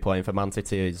could be playing for Man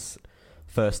City's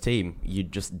first team. You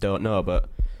just don't know. But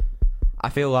I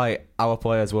feel like our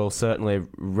players will certainly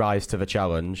rise to the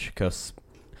challenge because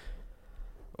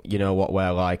you know what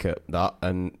we're like at that.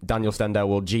 And Daniel Stendhal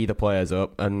will G the players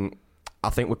up, and I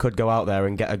think we could go out there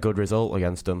and get a good result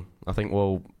against them. I think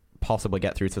we'll possibly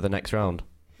get through to the next round.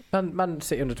 Man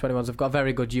City under-21s have got a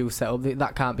very good youth setup.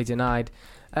 That can't be denied.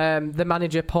 The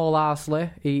manager, Paul Arsley,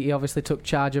 he obviously took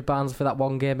charge of Barnes for that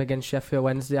one game against Sheffield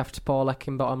Wednesday after Paul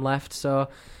Eckenbottom left. So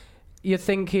you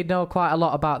think he'd know quite a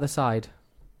lot about the side?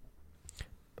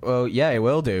 Well, yeah, he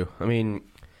will do. I mean,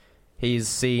 he's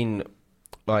seen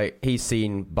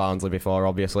Barnsley before,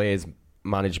 obviously. He's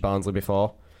managed Barnsley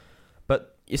before.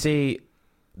 But you see,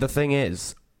 the thing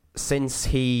is, since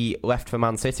he left for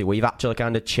Man City, we've actually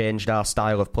kind of changed our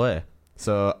style of play.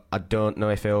 So I don't know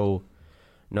if he'll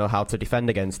know how to defend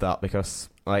against that, because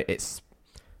like it's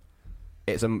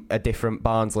a different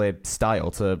Barnsley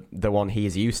style to the one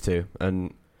he's used to,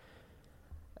 and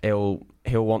he'll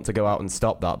want to go out and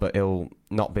stop that, but he'll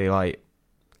not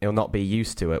be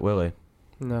used to it, will he?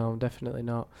 No, definitely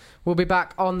not. We'll be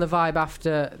back on The Vibe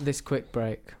after this quick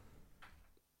break.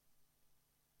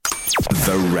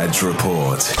 The Reds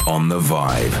Report on The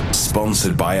Vibe.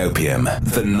 Sponsored by Opium,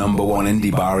 the number one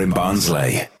indie bar in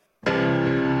Barnsley.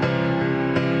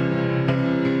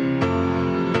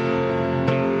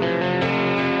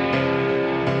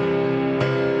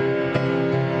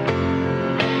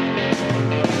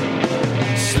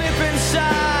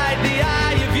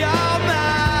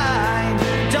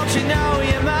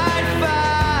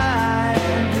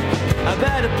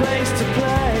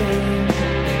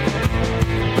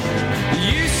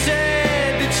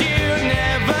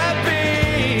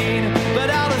 But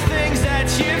all the things that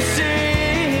you've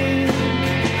seen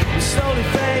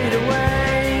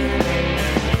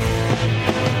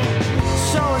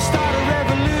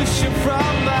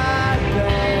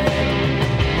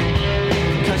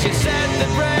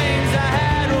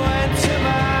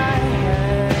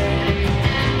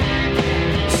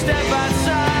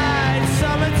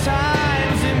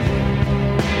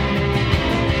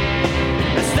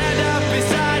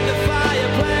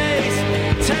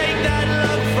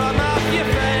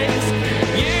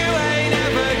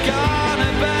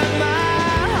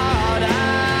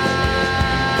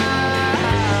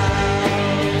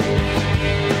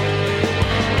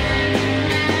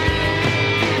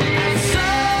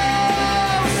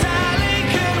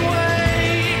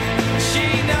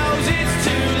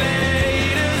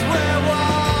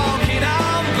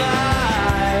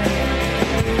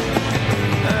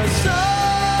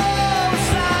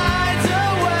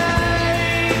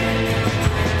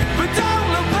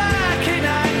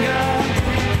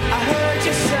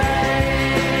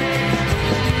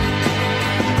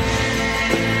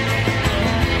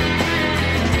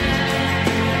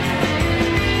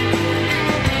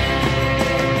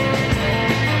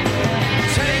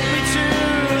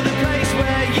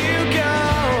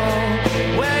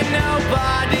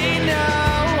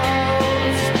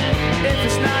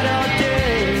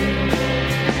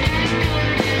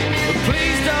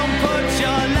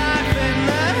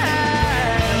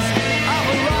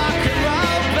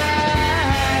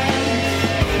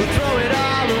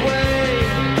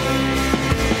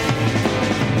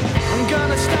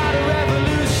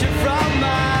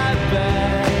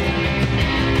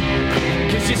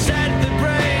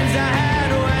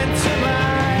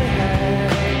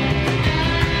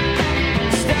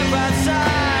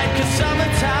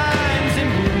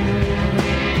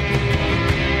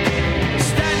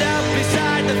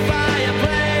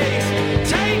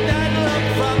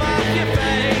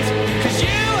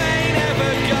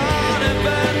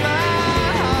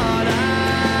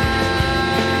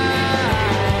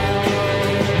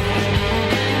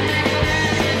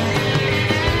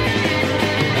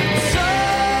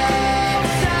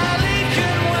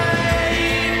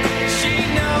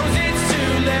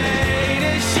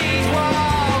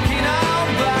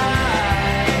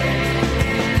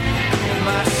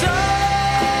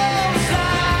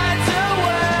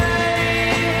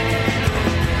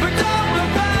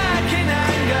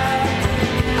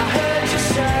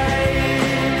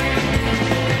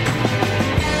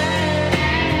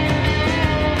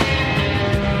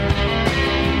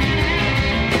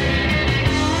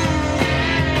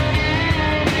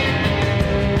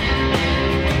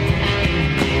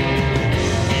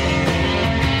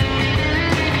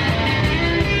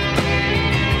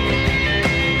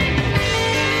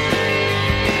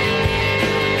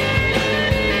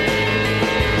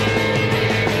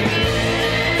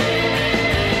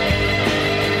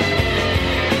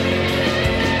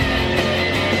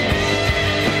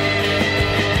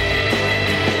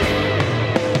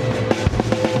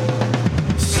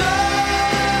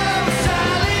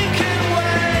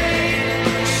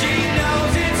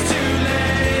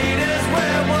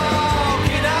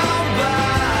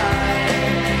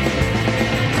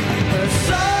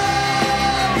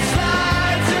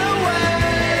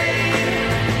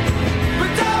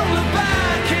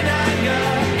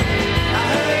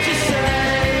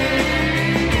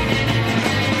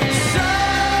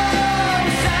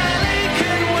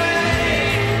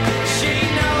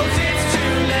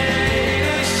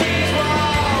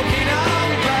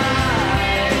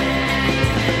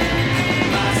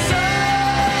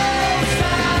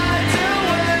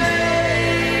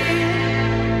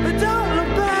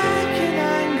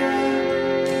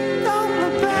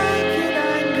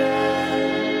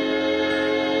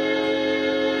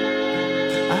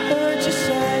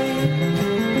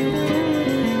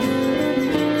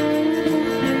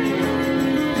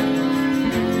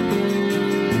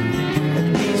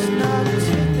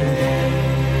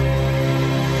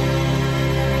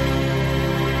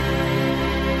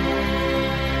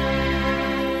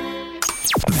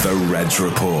The Reds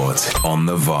Report on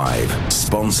The Vibe.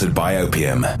 Sponsored by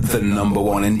Opium, the number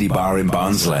one indie bar in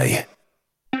Barnsley.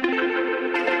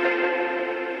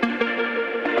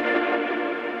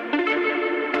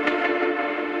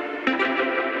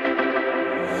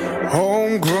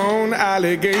 Homegrown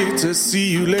alligator,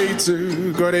 see you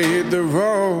later. Gotta hit the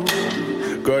road,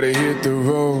 gotta hit the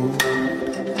road.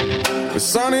 The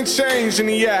sun ain't changing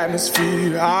the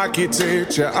atmosphere,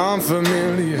 architecture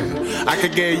unfamiliar. I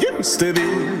could get used to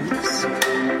this.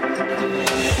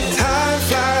 Time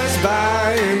flies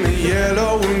by in the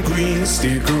yellow and green.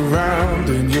 Stick around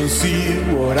and you'll see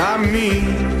what I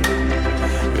mean.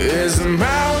 There's a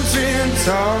mountain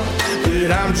top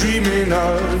that I'm dreaming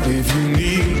of. If you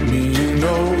need me, you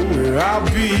know where I'll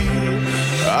be.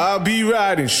 I'll be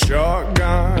riding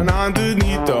shotgun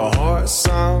underneath the hot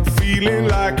sun, feeling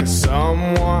like a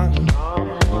someone.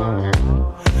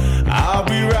 I'll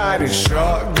be riding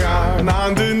shotgun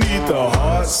underneath the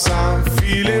hot sun,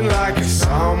 feeling like a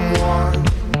someone.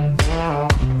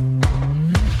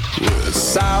 We're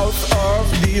south of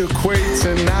the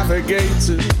equator,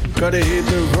 navigator. Gotta hit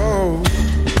the road,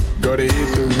 gotta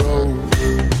hit the road.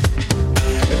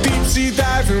 Deep sea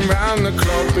diving round the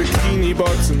clock, bikini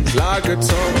bottoms, lager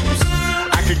tops.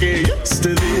 I could get used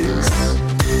to this.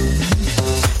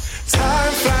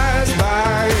 Time flies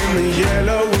by in the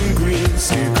yellow and green.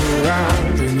 Stick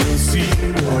around and you'll see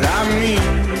what I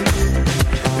mean.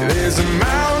 There's a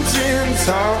mountain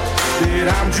top that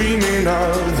I'm dreaming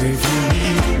of. If you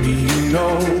need me, you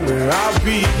know where I'll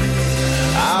be.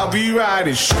 I'll be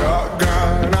riding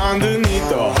shotgun underneath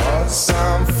the hot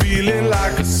sun, feeling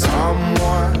like a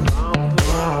someone.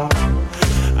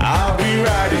 I'll be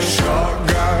riding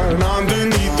shotgun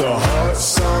underneath the hot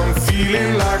sun,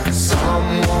 feeling like a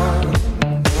someone.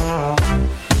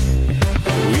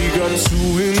 We got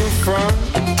two in the front,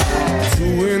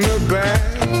 two in the back,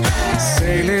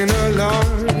 sailing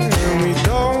along and we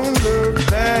don't look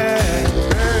back.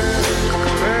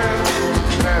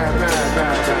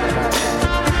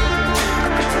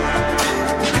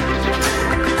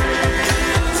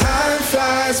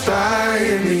 By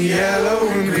in the yellow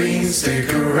and green.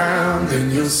 Stick around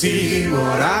and you'll see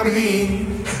what I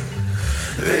mean.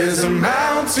 There's a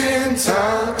mountain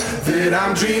top that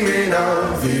I'm dreaming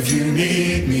of. If you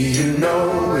need me, you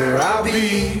know where I'll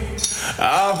be.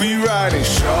 I'll be riding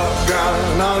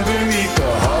shotgun underneath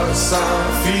the hot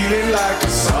sun, feeling like a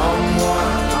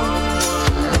someone.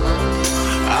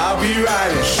 I'll be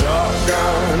riding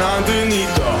shotgun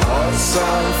underneath the hot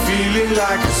sun, feeling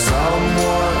like a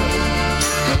someone.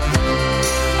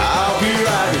 I'll be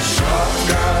riding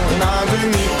shotgun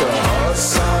underneath the hot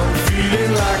sun,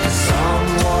 feeling like a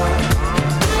someone.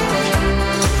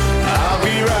 I'll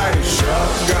be riding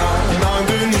shotgun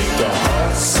underneath the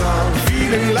hot sun,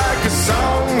 feeling like a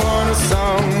someone, a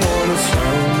someone, a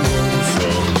someone, a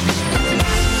someone.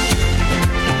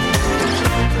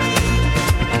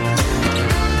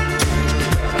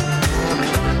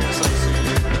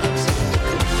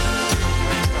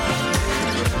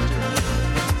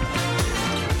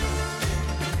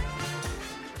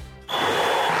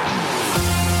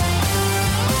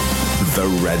 The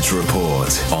Reds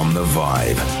Report on The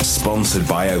Vibe. Sponsored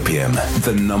by Opium,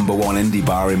 the number one indie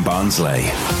bar in Barnsley.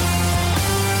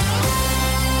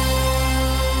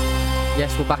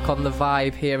 Yes, we're back on The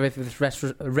Vibe here with this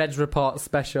Reds Report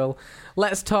special.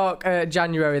 Let's talk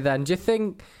January then. Do you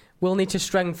think we'll need to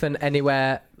strengthen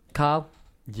anywhere, Carl?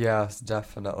 Yes,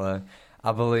 definitely.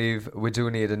 I believe we do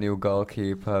need a new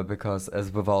goalkeeper because,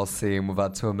 as we've all seen, we've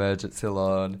had to emergency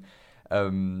loan.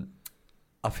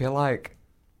 I feel like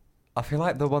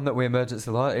the one that we emergency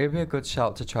loan, it would be a good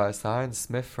shout to try sign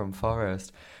Smith from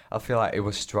Forest. I feel like he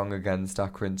was strong against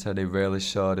Accrington. He really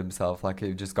showed himself. Like,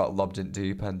 he just got lobbed in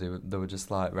deep end. They were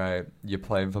just like, right, you're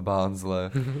playing for Barnsley.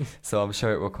 So I'm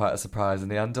sure it was quite a surprise,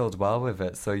 and he handled well with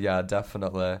it. So yeah,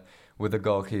 definitely with the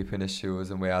goalkeeping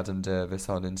issues, and we had Adam Davis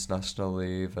on international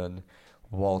leave and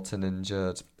Walton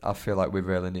injured, I feel like we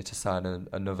really need to sign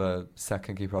another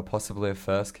second keeper or possibly a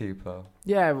first keeper.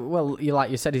 Yeah, well,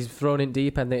 like you said, he's thrown in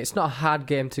deep end. It's not a hard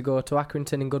game to go to.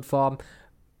 Accrington in good form.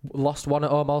 Lost one at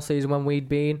home all season when we'd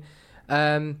been.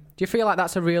 Do you feel like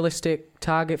that's a realistic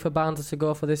target for Barnsley to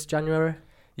go for this January?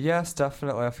 Yes,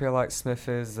 definitely. I feel like Smith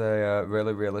is a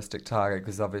really realistic target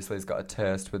because obviously he's got a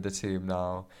taste with the team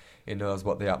now. he knows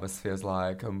what the atmosphere's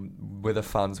like. And with the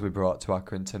fans we brought to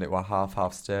Accrington, it were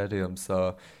half stadium,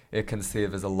 so you can see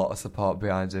there's a lot of support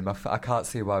behind him. I can't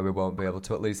see why we won't be able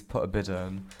to at least put a bid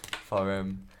in for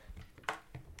him.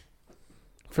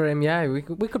 For him, yeah, we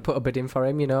could put a bid in for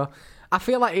him, you know. I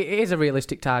feel like it is a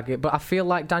realistic target, but I feel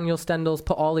like Daniel Stendhal's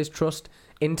put all his trust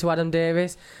into Adam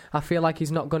Davies. I feel like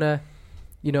he's not going to,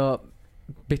 you know,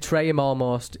 betray him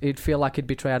almost. It'd feel like he'd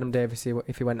betray Adam Davies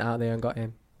if he went out there and got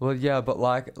him. Well, yeah, but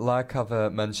like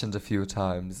I've mentioned a few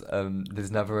times,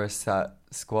 there's never a set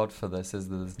squad for this, is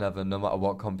there? There's never, no matter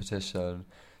what competition.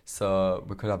 So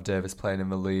we could have Davis playing in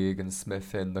the league and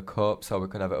Smith in the cup, so we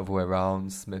could have it other way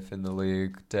around, Smith in the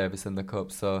league, Davis in the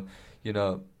cup. So, you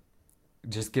know,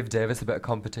 just give Davis a bit of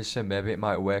competition. Maybe it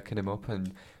might waken him up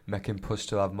and make him push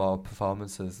to have more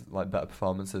performances, like better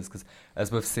performances. Because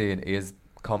as we've seen, he is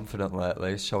confident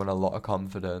lately, showing a lot of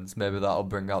confidence. Maybe that'll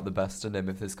bring out the best in him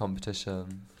if there's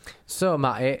competition. So,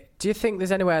 Matty, do you think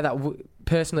there's anywhere that,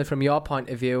 personally from your point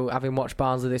of view, having watched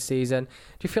Barnsley this season,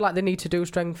 do you feel like they need to do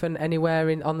strengthen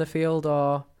anywhere on the field,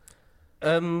 or...?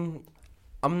 I'm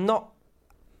not...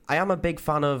 I am a big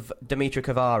fan of Dimitri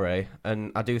Cavare,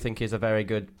 and I do think he's a very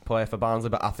good player for Barnsley,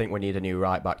 but I think we need a new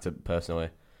right-back, personally.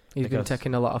 He's been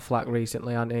taking a lot of flack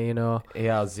recently, hasn't he, you know? He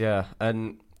has, yeah.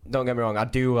 And don't get me wrong, I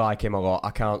do like him a lot.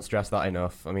 I can't stress that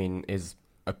enough. I mean, he's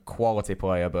a quality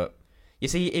player, but... You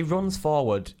see, he runs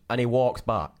forward and he walks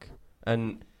back,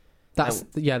 and... That's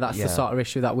the sort of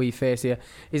issue that we face here.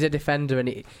 He's a defender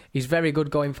and he's very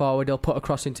good going forward. He'll put a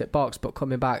cross into the box, but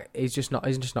coming back, he's just not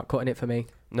cutting it for me.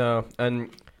 No,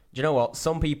 and... Do you know what?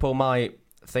 Some people might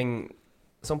think,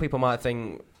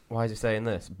 why is he saying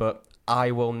this? But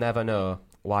I will never know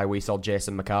why we sold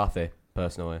Jason McCarthy,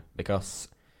 personally, because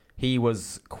he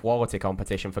was quality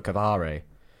competition for Cavare,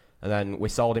 and then we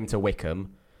sold him to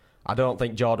Wickham. I don't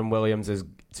think Jordan Williams is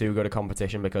too good a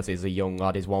competition because he's a young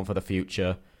lad, he's one for the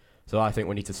future. So I think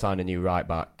we need to sign a new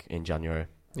right-back in January.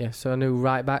 Yeah, so a new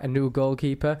right-back, a new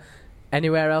goalkeeper.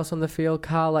 Anywhere else on the field,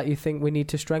 Carl, that you think we need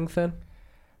to strengthen?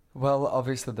 Well,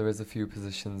 obviously there is a few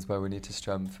positions where we need to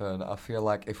strengthen. I feel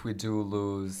like if we do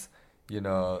lose, you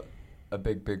know, a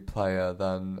big player,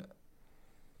 then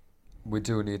we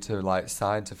do need to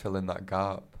sign to fill in that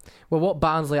gap. Well, what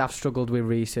Barnsley have struggled with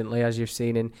recently, as you've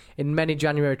seen in many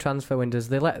January transfer windows,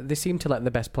 they seem to let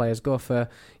the best players go for,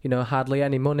 you know, hardly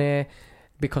any money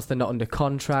because they're not under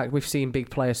contract. We've seen big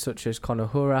players such as Conor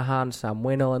Hourihane, Sam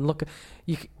Winnell, and look,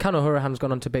 Conor Hourihane's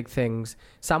gone on to big things.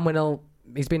 Sam Winnell,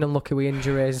 he's been unlucky with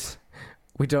injuries.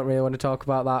 We don't really want to talk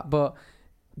about that. But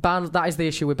that is the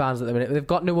issue with Barnsley at the minute. They've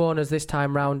got new owners this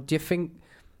time round. Do you think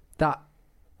that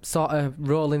sort of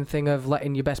rolling thing of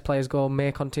letting your best players go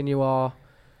may continue, or...?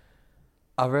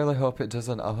 I really hope it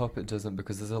doesn't. I hope it doesn't,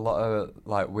 because there's a lot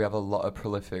of, we have a lot of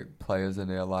prolific players in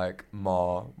here,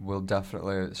 Moore. We'll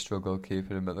definitely struggle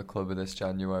keeping him at the club this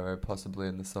January, possibly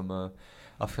in the summer.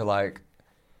 I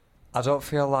don't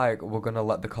feel like we're going to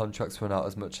let the contracts run out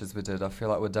as much as we did. I feel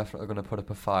like we're definitely going to put up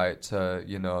a fight to,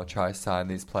 you know, try sign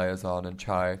these players on and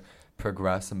try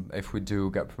progress. And if we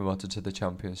do get promoted to the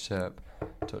Championship,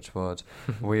 touch wood,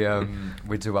 we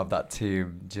do have that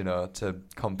team, you know, to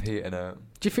compete in it.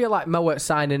 Do you feel like Mowat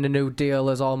signing a new deal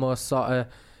is almost sort of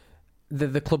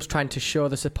the club's trying to show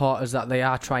the supporters that they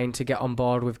are trying to get on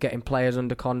board with getting players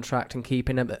under contract and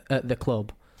keeping them at the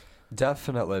club?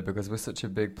 Definitely, because we're such a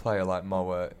big player like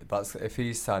Mowat, if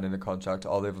he's signing a contract,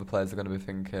 all the other players are going to be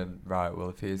thinking, right, well,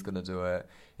 if he's going to do it,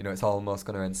 you know, it's almost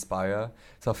going to inspire.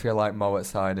 So I feel like Mowat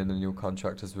signing a new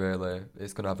contract it's going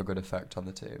to have a good effect on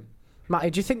the team. Matty,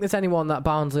 do you think there's anyone that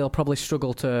Barnsley will probably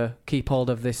struggle to keep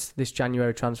hold of this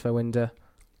January transfer window?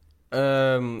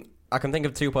 I can think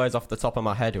of two players off the top of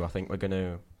my head who I think we're going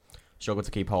to struggle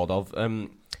to keep hold of.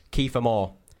 Kiefer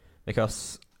Moore,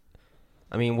 because,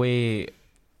 I mean, we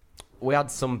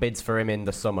had some bids for him in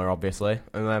the summer, obviously,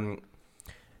 and then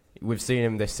we've seen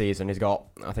him this season. He's got,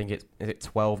 I think is it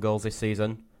 12 goals this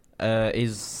season.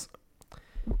 He's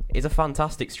a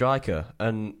fantastic striker,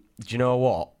 and do you know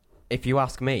what? If you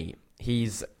ask me,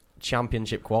 he's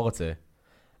Championship quality,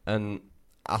 and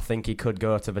I think he could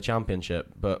go to the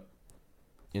Championship, but,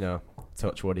 you know,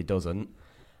 touch wood, he doesn't.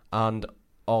 And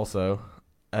also,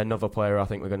 another player I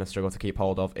think we're going to struggle to keep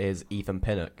hold of is Ethan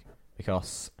Pinnock,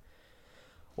 because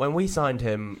when we signed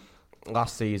him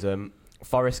last season,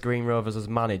 Forest Green Rovers as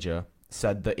manager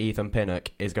said that Ethan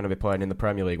Pinnock is going to be playing in the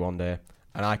Premier League one day,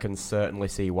 and I can certainly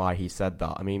see why he said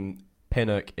that. I mean,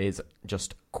 Pinnock is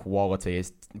just quality.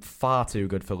 He's far too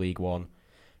good for League One.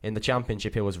 In the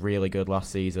Championship, he was really good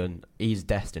last season. He's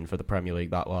destined for the Premier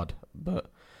League, that lad.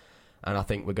 And I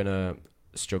think we're going to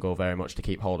struggle very much to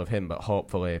keep hold of him, but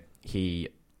hopefully he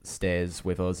stays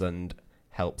with us and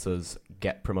helps us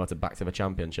get promoted back to the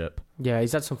Championship. Yeah,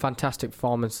 he's had some fantastic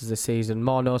performances this season.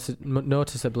 More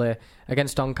noticeably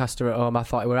against Doncaster at home, I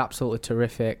thought he were absolutely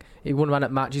terrific. He's won man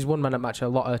at match a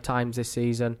lot of times this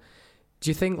season. Do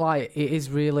you think it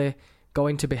is really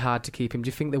going to be hard to keep him? Do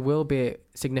you think there will be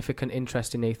significant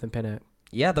interest in Ethan Pinnock?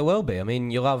 Yeah, there will be. I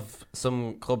mean, you'll have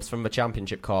some clubs from the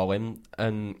Championship call him,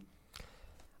 and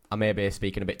I may be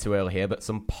speaking a bit too early here, but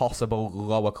some possible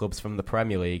lower clubs from the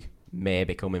Premier League may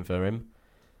be coming for him.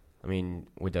 I mean,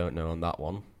 we don't know on that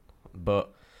one.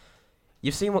 But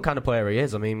you've seen what kind of player he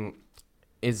is. I mean,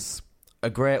 he's a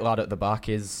great lad at the back.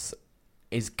 He's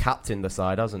captained the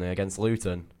side, hasn't he, against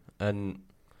Luton. And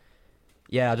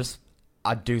yeah,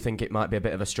 I do think it might be a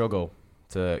bit of a struggle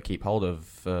to keep hold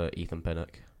of Ethan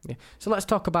Pinnock. Yeah. So let's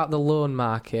talk about the loan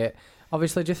market.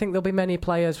 Obviously, do you think there'll be many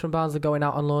players from Barnsley going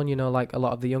out on loan? You know, like a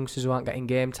lot of the youngsters who aren't getting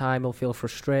game time will feel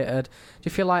frustrated. Do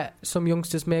you feel like some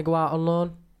youngsters may go out on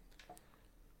loan?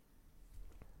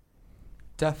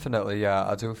 Definitely, yeah.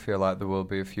 I do feel like there will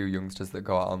be a few youngsters that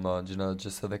go out on loan,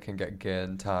 just so they can get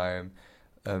game time,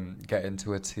 get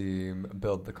into a team,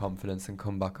 build the confidence and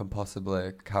come back and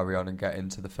possibly carry on and get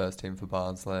into the first team for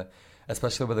Barnsley.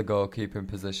 Especially with the goalkeeping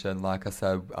position. Like I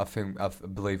said, I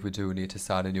believe we do need to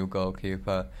sign a new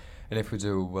goalkeeper. And if we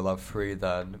do, we'll have 3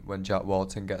 then. When Jack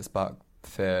Walton gets back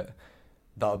fit,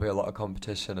 that'll be a lot of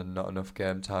competition and not enough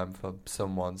game time for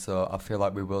someone. So I feel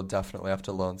like we will definitely have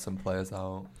to loan some players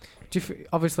out.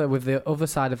 Obviously, with the other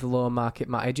side of the loan market,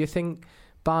 Matty, do you think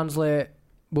Barnsley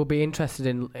will be interested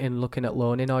in looking at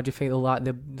loaning, or do you think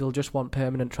they'll just want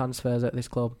permanent transfers at this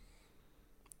club?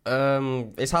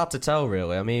 It's hard to tell,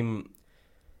 really. I mean,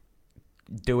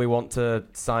 do we want to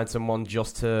sign someone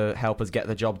just to help us get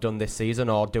the job done this season,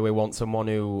 or do we want someone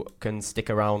who can stick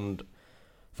around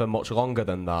for much longer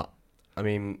than that? I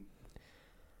mean,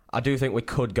 I do think we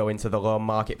could go into the loan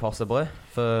market possibly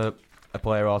for a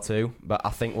player or two, but I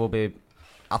think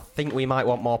we might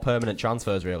want more permanent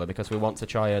transfers, really, because we want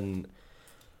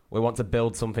to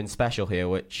build something special here,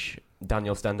 which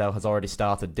Daniel Stendhal has already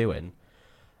started doing,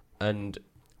 and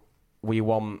we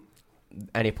want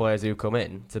any players who come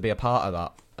in to be a part of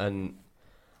that. And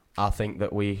I think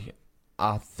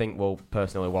we'll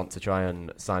personally want to try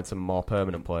and sign some more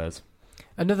permanent players.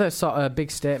 Another sort of big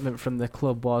statement from the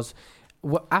club was,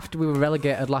 after we were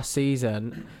relegated last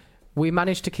season, we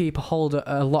managed to keep a hold of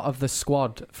a lot of the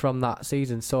squad from that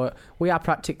season. So we are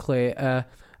practically a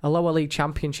lower league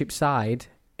championship side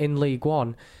in League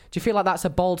One. Do you feel like that's a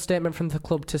bold statement from the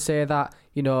club to say that,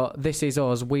 this is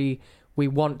us, we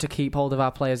want to keep hold of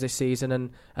our players this season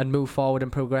and move forward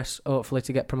and progress, hopefully,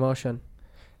 to get promotion?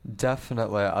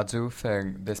 Definitely. I do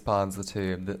think this Barnsley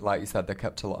team, that, like you said, they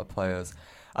kept a lot of players.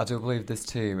 I do believe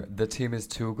the team is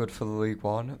too good for the League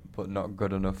One, but not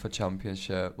good enough for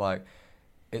Championship.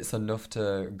 It's enough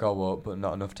to go up, but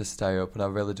not enough to stay up. And I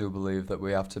really do believe that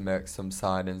we have to make some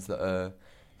signings that are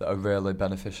really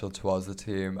beneficial towards the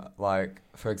team. Like,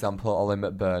 for example, Ollie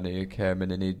McBurney, who came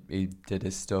in and he did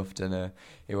his stuff, didn't he?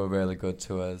 He was really good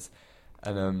to us.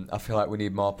 And I feel like we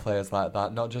need more players like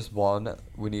that. Not just one.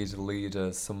 We need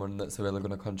leaders, someone that's really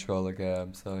going to control the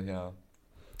game. So, yeah.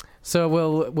 So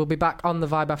we'll be back on the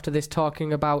Vibe after this,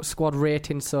 talking about squad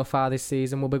ratings so far this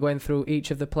season. We'll be going through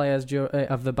each of the players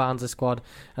of the Barnsley squad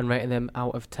and rating them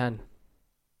out of 10.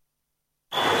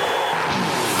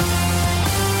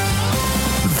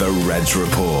 The Reds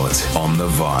Report on the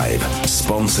Vibe,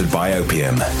 sponsored by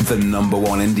Opium, the number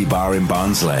 1 indie bar in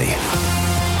Barnsley.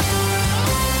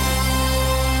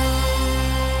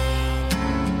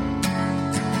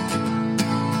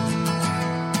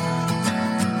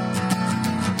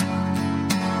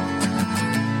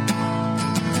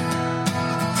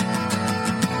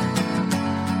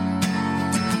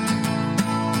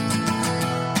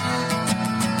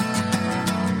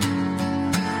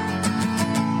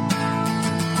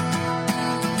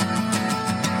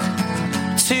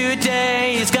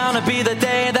 Today is gonna be the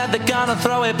day that they're gonna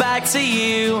throw it back to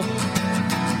you.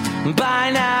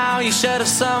 By now you should have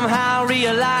somehow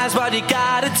realized what you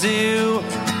gotta do.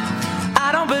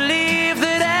 I don't believe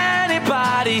that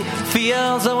anybody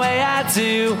feels the way I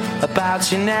do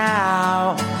about you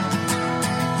now.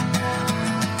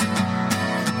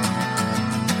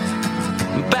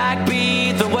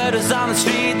 Backbeat, the word is on the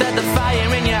street that the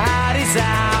fire in your heart is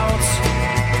out.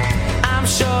 I'm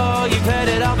sure you've heard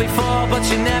it all before, but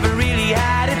you never really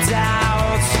had a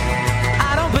doubt.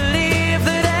 I don't believe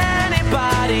that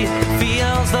anybody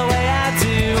feels the way I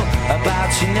do about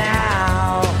you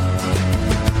now.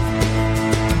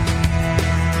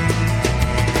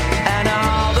 And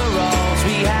all the roads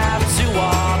we have to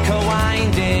walk are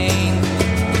winding,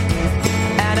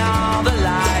 and all the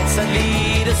lights that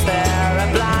lead us there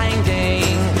are blinding.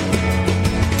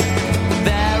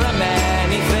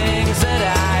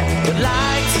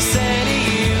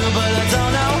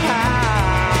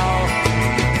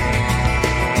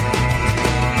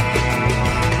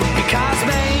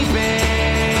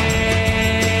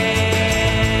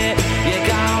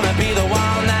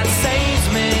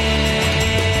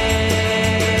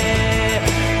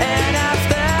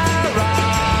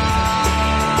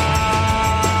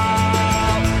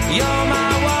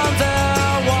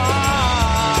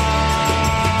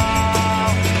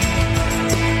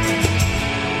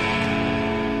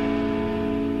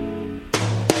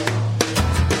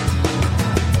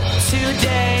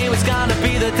 today was gonna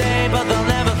be the day, but they'll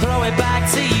never throw it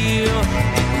back to you.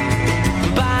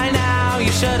 By now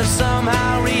you should have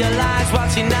somehow realized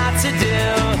what you're not to do.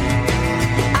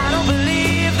 I don't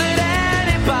believe that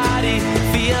anybody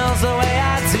feels the way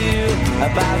I do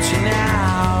about you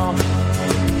now.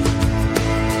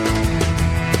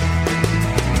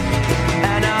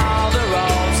 And all the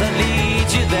roads that lead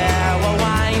you there were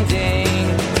winding,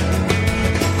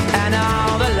 and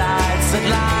all the lights that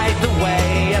light the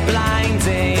way are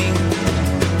blinding.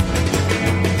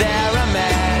 There are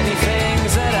many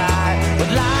things that I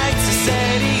would like to say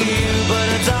to you, but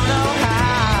I don't know how.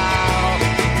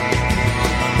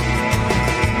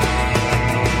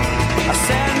 I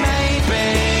said maybe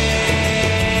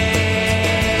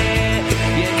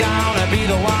you're gonna be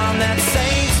the one that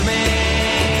saves me.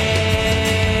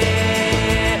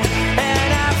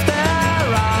 And after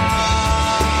all,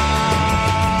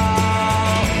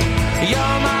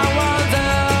 you're my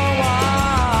Wonderwall.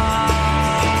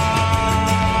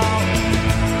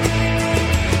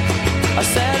 I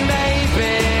said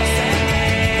maybe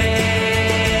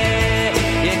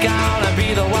you're gonna be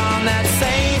the one that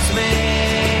saves me.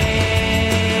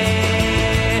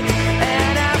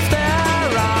 And after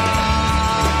all,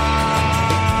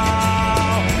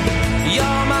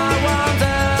 you're my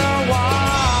Wonderwall.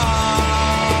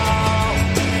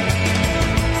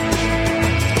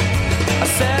 I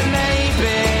said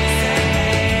maybe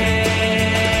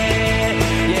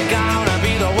you're gonna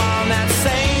be the one that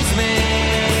saves me.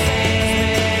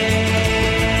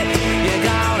 You're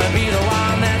gonna be the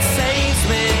one that saves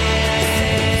me.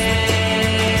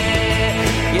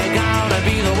 You're gonna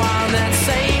be the one that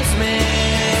saves me.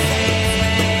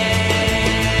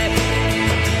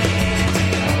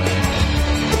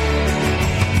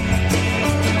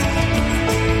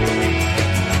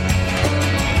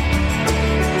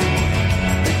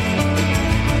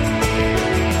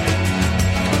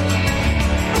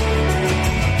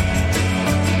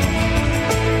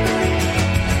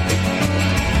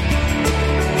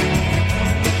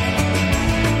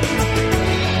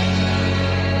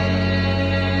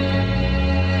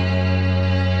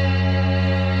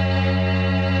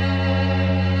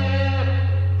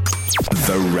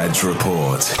 The Reds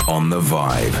Report on The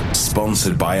Vibe.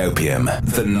 Sponsored by Opium,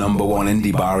 the number one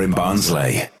indie bar in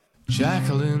Barnsley.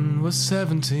 Jacqueline was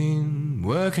 17,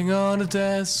 working on a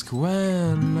desk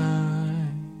when I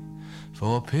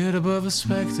appeared above a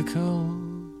spectacle,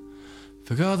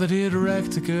 forgot that he'd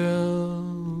wrecked a girl.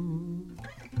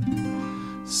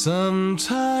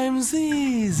 Sometimes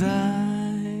these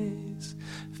eyes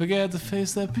forget the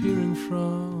face they're peering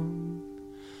from,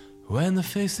 when the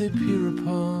face they peer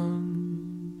upon,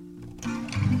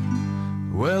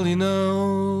 well, you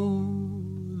know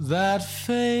that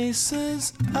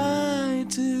faces I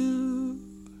do,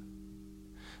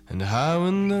 and how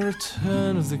in the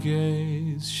return of the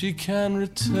gaze she can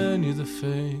return you the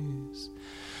face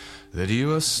that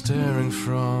you are staring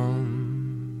from.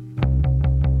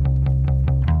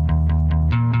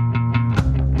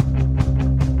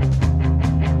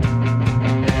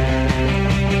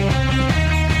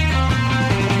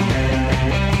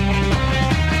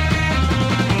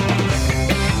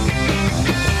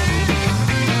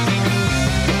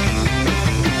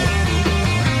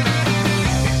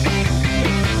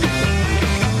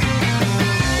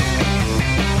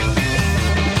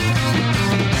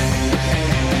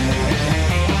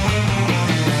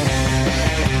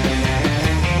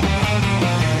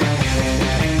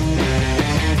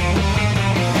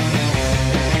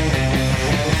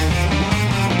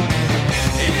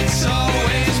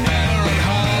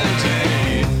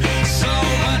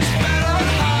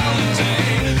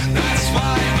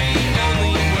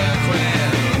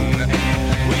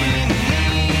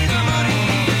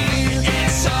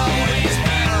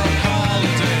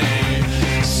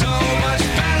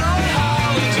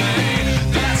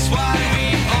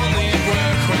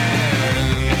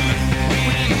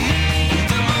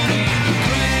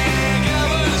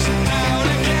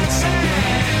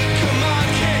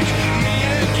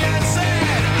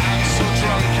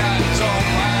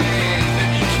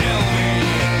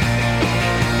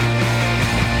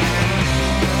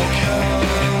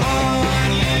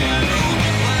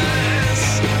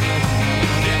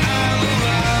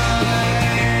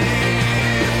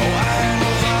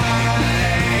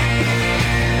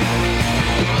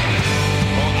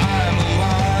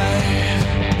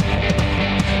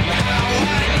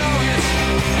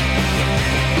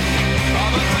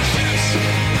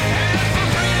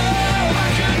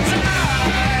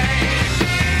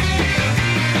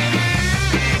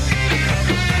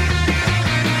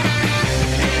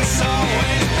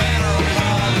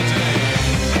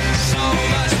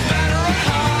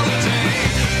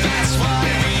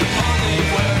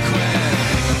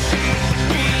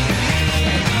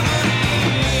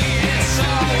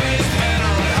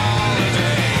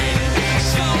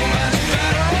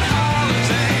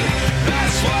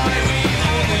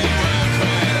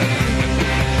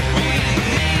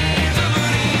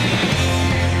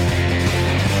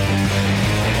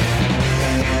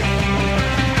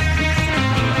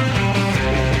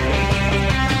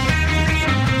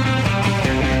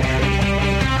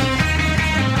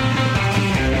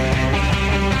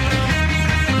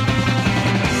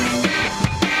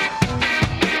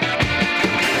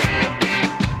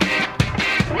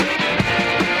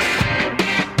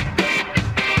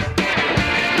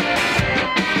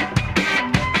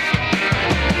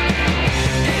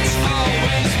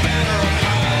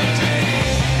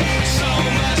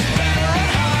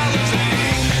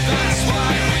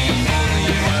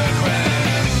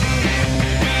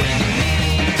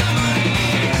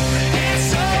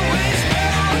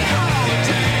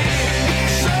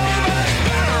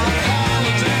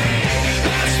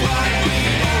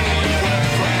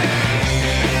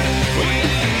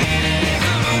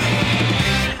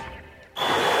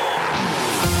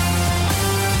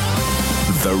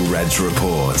 Reds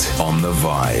Report on The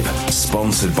Vibe.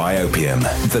 Sponsored by Opium,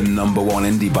 the number one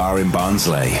indie bar in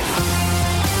Barnsley.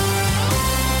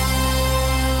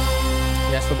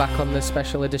 Yes, we're back on the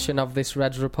special edition of this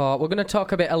Reds Report. We're going to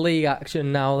talk a bit of league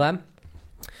action now then.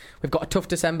 We've got a tough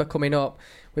December coming up.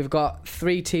 We've got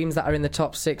 3 teams that are in the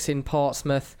top 6 in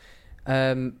Portsmouth,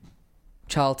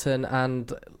 Charlton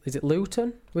and... is it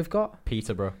Luton we've got?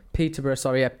 Peterborough,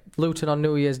 sorry, yeah. Luton on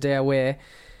New Year's Day away.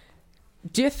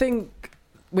 Do you think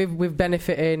we've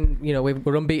benefiting,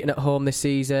 we're unbeaten at home this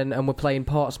season and we're playing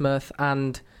Portsmouth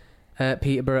and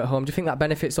Peterborough at home. Do you think that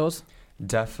benefits us?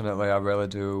 Definitely, I really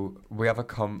do. We have a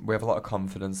lot of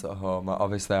confidence at home. Like,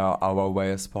 obviously, our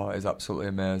away support is absolutely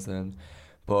amazing,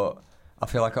 but I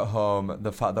feel like at home,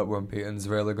 the fact that we're unbeaten is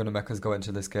really going to make us go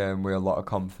into this game with a lot of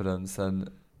confidence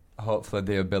and hopefully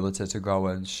the ability to go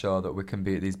and show that we can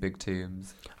beat these big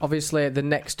teams. Obviously, the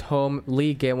next home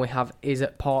league game we have is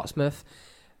at Portsmouth.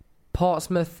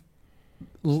 Portsmouth,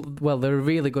 well, they're a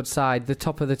really good side. They're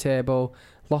top of the table.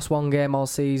 Lost 1 game all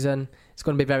season. It's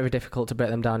going to be very difficult to break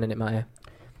them down, isn't it, Matty?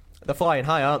 They're flying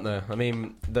high, aren't they? I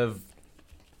mean,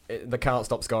 they can't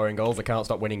stop scoring goals. They can't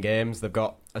stop winning games. They've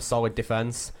got a solid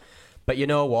defence. But you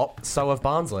know what? So have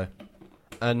Barnsley.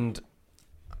 And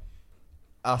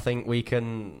I think we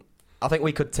could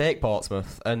take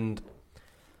Portsmouth. And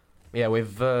yeah,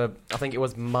 I think it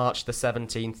was March the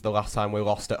 17th the last time we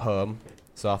lost at home.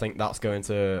 So I think that's going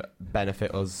to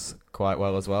benefit us quite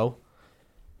well as well.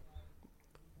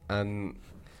 And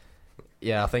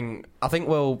yeah, I think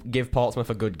we'll give Portsmouth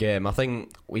a good game. I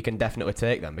think we can definitely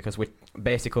take them because we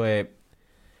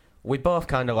both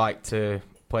kind of like to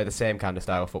play the same kind of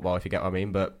style of football, if you get what I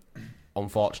mean. But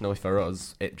unfortunately for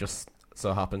us, it just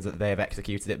so happens that they've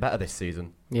executed it better this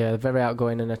season. Yeah, they're very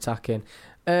outgoing and attacking.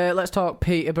 Let's talk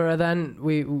Peterborough then.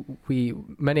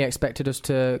 Many expected us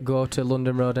to go to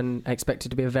London Road and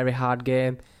expected to be a very hard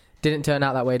game. Didn't turn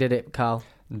out that way, did it, Carl?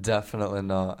 Definitely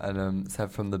not. And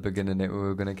said from the beginning we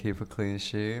were going to keep a clean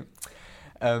sheet.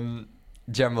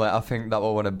 Generally, I think that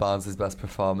was one of Barnes' best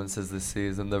performances this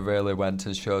season. They really went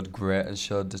and showed grit and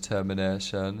showed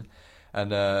determination.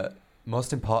 And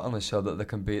most importantly, showed that they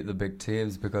can beat the big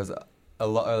teams, because a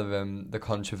lot of the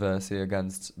controversy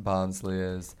against Barnsley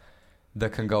is they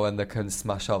can go and they can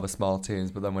smash all the small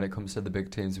teams, but then when it comes to the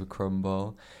big teams, we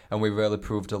crumble. And we really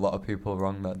proved a lot of people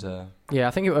wrong that day. Yeah,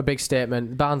 I think it was a big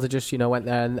statement. Barnsley just, went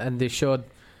there and they showed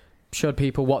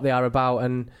people what they are about,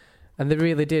 and they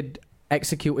really did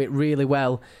execute it really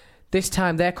well. This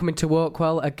time they're coming to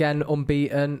Oakwell, again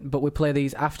unbeaten, but we play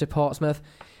these after Portsmouth.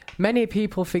 Many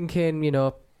people thinking,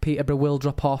 Peterborough will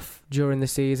drop off during the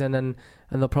season and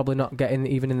they'll probably not get in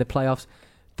even in the playoffs.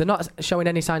 They're not showing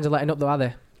any signs of letting up though, are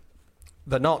they?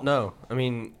 They're not, no. I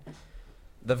mean,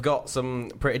 they've got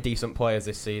some pretty decent players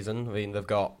this season. I mean, they've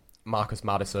got Marcus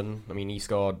Maddison. I mean, he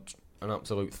scored an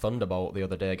absolute thunderbolt the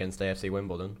other day against AFC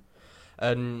Wimbledon.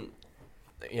 And,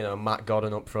 Matt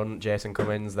Godden up front, Jason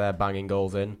Cummins, they're banging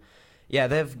goals in. Yeah,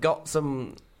 they've got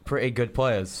some pretty good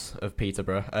players of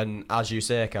Peterborough. And as you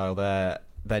say, Kyle, they're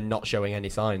not showing any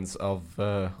signs of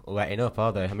letting up,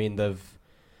 are they? I mean,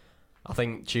 I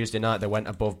think Tuesday night they went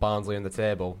above Barnsley in the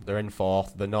table. They're in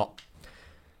 4th. They're not...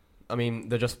 I mean,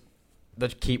 they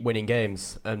keep winning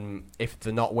games, and if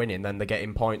they're not winning, then they're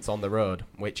getting points on the road,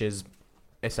 which is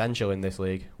essential in this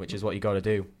league, which is what you got to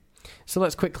do. So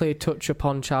let's quickly touch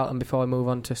upon Charlton before we move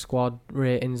on to squad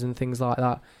ratings and things like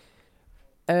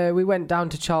that. We went down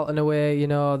to Charlton away,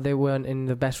 they weren't in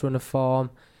the best run of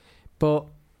form, but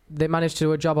they managed to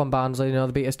do a job on Barnsley,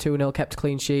 they beat us 2-0, kept a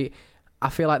clean sheet. I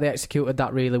feel like they executed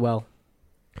that really well.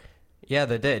 Yeah,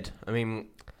 they did. I mean,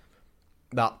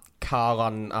 that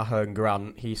Carlan Ahern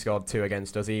Grant, he scored 2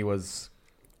 against us. He was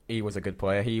a good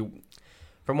player.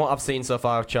 From what I've seen so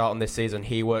far of Charlton this season,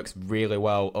 he works really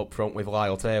well up front with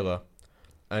Lyle Taylor.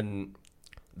 And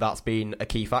that's been a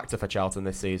key factor for Charlton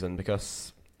this season,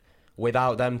 because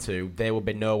without them two, they would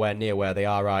be nowhere near where they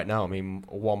are right now. I mean,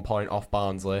 1 point off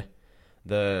Barnsley.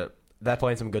 They're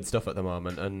playing some good stuff at the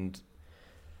moment, and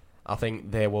I think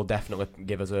they will definitely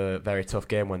give us a very tough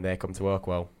game when they come to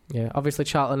Oakwell. Yeah, obviously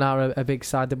Charlton are a big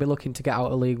side. They'll be looking to get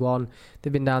out of League One.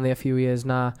 They've been down there a few years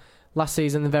now. Last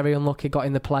season, they're very unlucky, got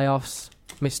in the playoffs,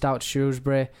 missed out to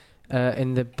Shrewsbury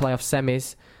in the playoff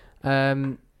semis.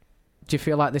 Do you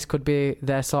feel like this could be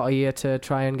their sort of year to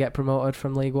try and get promoted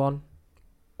from League One?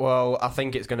 Well, I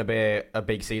think it's going to be a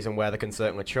big season where they can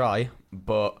certainly try,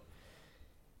 but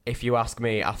if you ask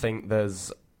me, I think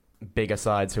there's bigger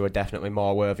sides who are definitely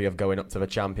more worthy of going up to the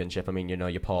Championship. I mean,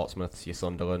 your Portsmouths, your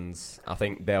Sunderlands, I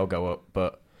think they'll go up,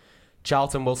 but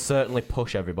Charlton will certainly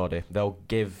push everybody. They'll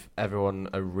give everyone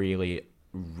a really,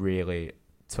 really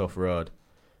tough road,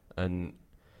 and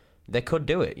they could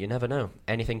do it. You never know.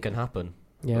 Anything can happen.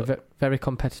 Yeah, very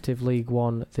competitive League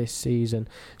One this season.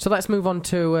 So let's move on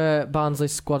to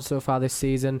Barnsley's squad so far this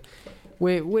season.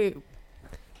 We're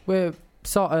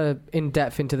sort of in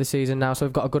depth into the season now, so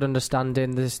we've got a good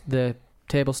understanding. The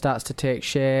table starts to take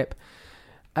shape.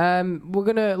 We're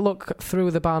going to look through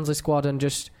the Barnsley squad and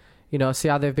just, see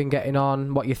how they've been getting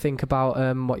on, what you think about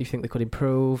them, what you think they could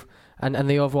improve, and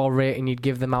the overall rating you'd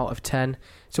give them out of 10.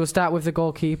 So we'll start with the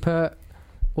goalkeeper.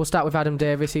 We'll start with Adam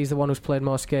Davies. He's the one who's played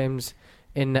most games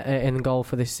in goal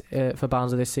for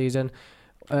Barnsley this season.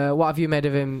 What have you made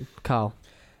of him, Carl?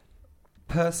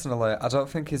 Personally, I don't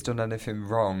think he's done anything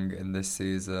wrong in this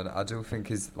season. I do think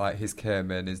he's came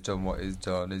in, he's done what he's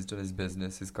done his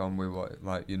business, he's gone with what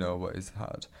he's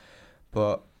had.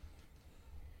 But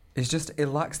he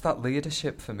lacks that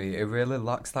leadership for me. It really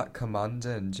lacks that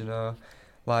commanding,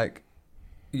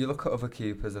 you look at other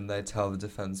keepers and they tell the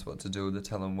defence what to do, they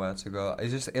tell them where to go.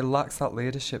 It lacks that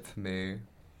leadership for me.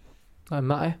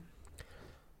 Matty?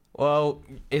 Well,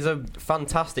 he's a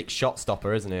fantastic shot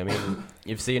stopper, isn't he? I mean,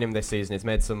 you've seen him this season. He's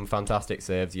made some fantastic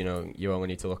saves. You only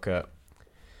need to look at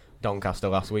Doncaster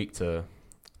last week to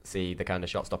see the kind of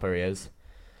shot stopper he is.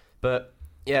 But,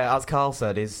 yeah, as Carl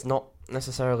said, he's not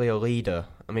necessarily a leader.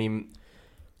 I mean,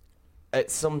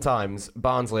 sometimes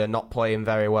Barnsley are not playing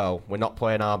very well. We're not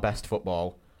playing our best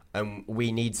football. And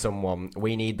we need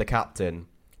the captain,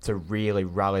 to really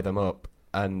rally them up.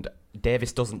 And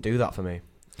Davis doesn't do that for me.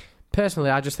 Personally,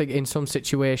 I just think in some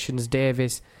situations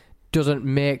Davis doesn't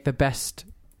make the best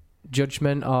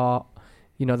judgment or,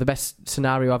 the best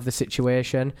scenario of the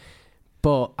situation.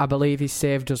 But I believe he's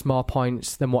saved us more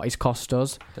points than what he's cost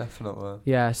us. Definitely.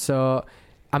 Yeah, so,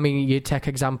 I mean, you take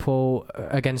example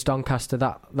against Doncaster,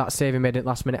 that save he made at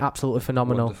last minute, absolutely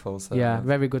phenomenal. Wonderful save. Yeah,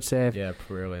 very good save. Yeah,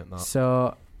 brilliant that.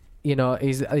 So,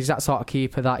 he's that sort of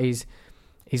keeper that he's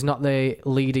not the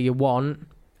leader you want,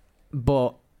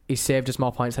 but he's saved us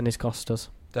more points than he's cost us.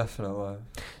 Definitely.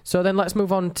 So then let's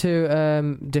move on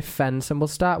to defence, and we'll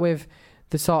start with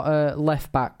the sort of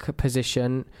left-back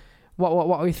position. What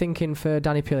are we thinking for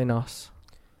Danny Pilinos?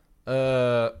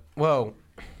 Well,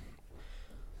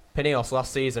 Pinios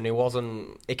last season,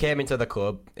 he came into the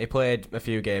club, he played a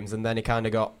few games, and then he kind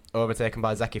of got overtaken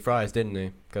by Zeki Friars, didn't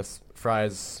he? Because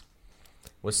Friars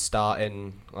was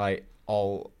starting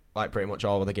pretty much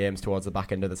all of the games towards the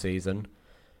back end of the season.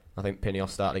 I think Pinios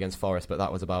started against Forest, but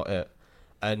that was about it.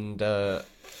 And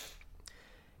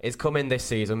he's come in this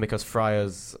season because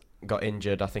Friars got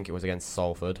injured. I think it was against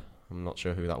Salford. I'm not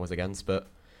sure who that was against. But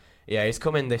yeah, he's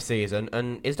come in this season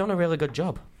and he's done a really good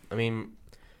job. I mean,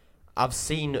 I've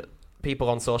seen people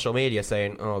on social media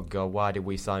saying, oh God, why did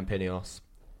we sign Pinios?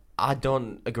 I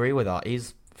don't agree with that.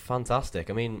 He's fantastic.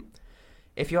 I mean,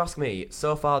 if you ask me,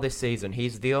 so far this season,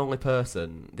 he's the only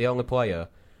player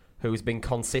who's been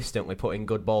consistently putting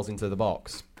good balls into the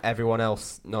box. Everyone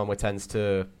else normally tends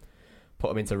to put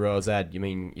them into row Z.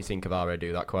 You've seen Cavaro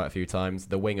do that quite a few times.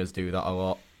 The wingers do that a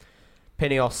lot.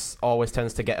 Pinios always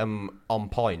tends to get them on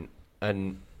point.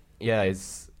 And, yeah,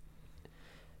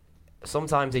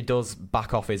 sometimes he does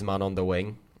back off his man on the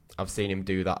wing. I've seen him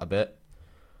do that a bit.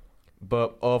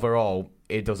 But overall,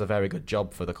 he does a very good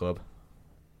job for the club.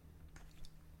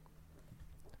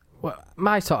 Well,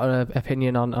 my sort of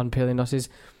opinion on Pilinos is,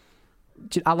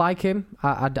 I like him.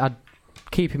 I'd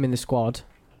keep him in the squad.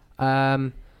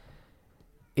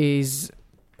 He's,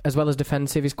 as well as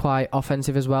defensive, he's quite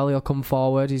offensive as well. He'll come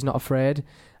forward. He's not afraid.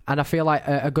 And I feel like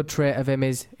a good trait of him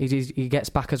is he gets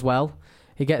back as well.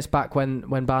 He gets back when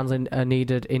Barnsley are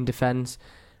needed in defence.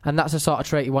 And that's the sort of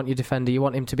trait you want your defender. You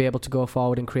want him to be able to go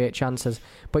forward and create chances.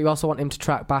 But you also want him to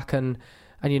track back and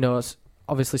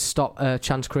obviously stop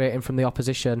chance creating from the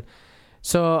opposition.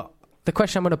 So the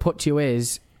question I'm going to put to you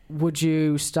is, would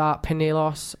you start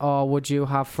Pinilos or would you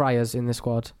have Friars in the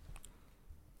squad?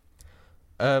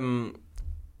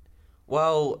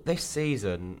 Well, this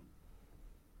season,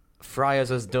 Friars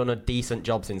has done a decent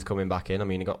job since coming back in. I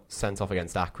mean, he got sent off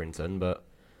against Accrington, but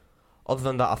other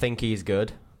than that, I think he's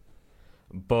good.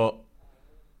 But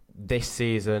this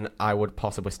season, I would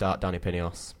possibly start Danny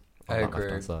Pinios on that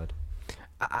left-hand side.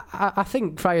 I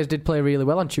think Friars did play really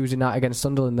well on Tuesday night against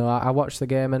Sunderland, though. I watched the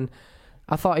game and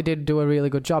I thought he did do a really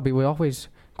good job. He was always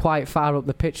quite far up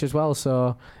the pitch as well,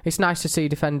 so it's nice to see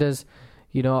defenders,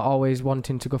 always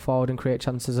wanting to go forward and create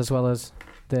chances as well as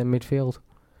the midfield.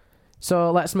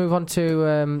 So let's move on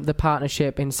to the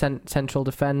partnership in central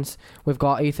defence. We've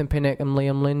got Ethan Pinnock and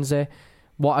Liam Lindsay.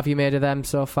 What have you made of them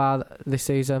so far this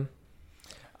season?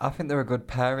 I think they're a good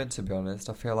pairing, to be honest.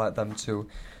 I feel like them two,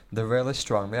 they're really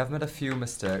strong. They have made a few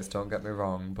mistakes, don't get me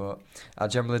wrong, but I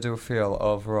generally do feel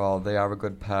overall they are a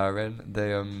good pairing.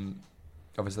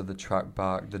 obviously they track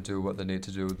back, they do what they need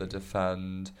to do, they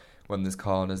defend. When there's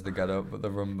corners, they get up, but they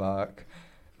run back.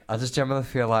 I just generally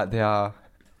feel like they are.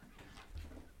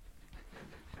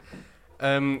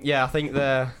 I think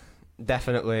they've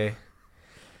definitely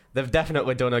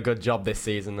done a good job this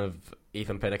season of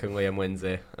Ethan Pinnock and Liam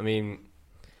Lindsay. I mean,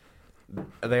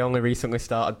 they only recently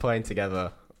started playing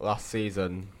together last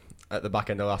season, at the back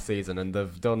end of last season, and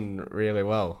they've done really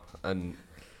well. And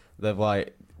they've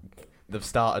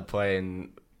started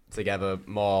playing together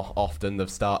more often.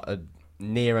 They've started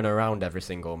near and around every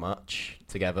single match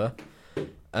together,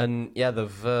 and yeah,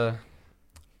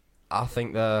 I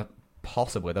think they're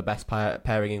possibly the best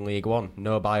pairing in League One.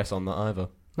 No bias on that either.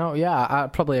 No, yeah, I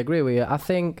probably agree with you. I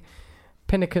think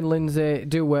Pinnock and Lindsay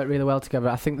do work really well together.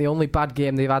 I think the only bad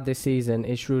game they've had this season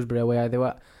is Shrewsbury away.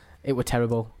 It were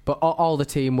terrible, but all the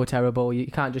team were terrible. You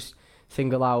can't just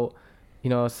single out,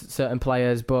 certain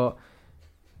players. But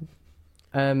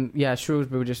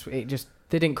Shrewsbury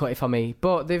they didn't cut it for me.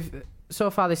 But so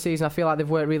far this season, I feel like they've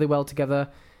worked really well together.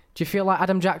 Do you feel like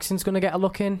Adam Jackson's going to get a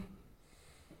look in?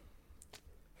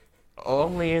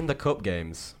 Only in the cup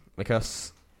games,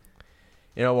 because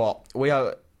you know what,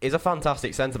 he's a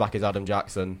fantastic centre back, is Adam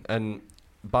Jackson, and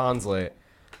Barnsley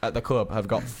at the club have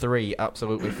got 3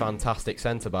 absolutely fantastic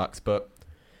centre backs, but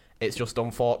it's just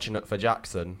unfortunate for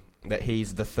Jackson that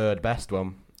he's the 3rd best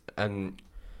one, and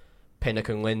Pinnock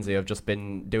and Lindsay have just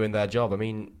been doing their job. I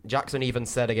mean, Jackson even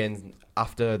said again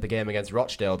after the game against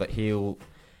Rochdale that he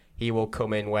will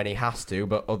come in when he has to,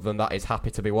 but other than that, he's happy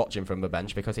to be watching from the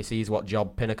bench because he sees what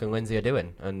job Pinnock and Lindsay are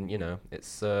doing, and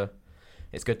it's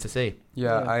good to see.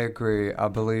 Yeah, I agree. I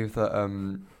believe that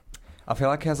I feel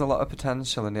like he has a lot of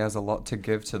potential and he has a lot to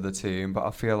give to the team, but I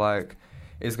feel like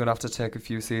he's going to have to take a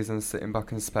few seasons sitting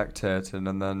back and spectating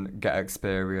and then get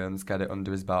experience, get it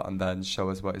under his belt, and then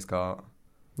show us what he's got.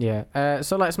 Yeah,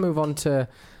 so let's move on to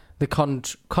the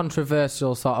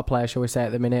controversial sort of player, shall we say,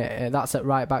 at the minute. That's at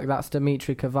right back. That's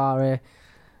Dimitri Cavare.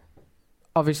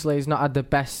 Obviously, he's not had the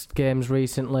best games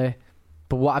recently,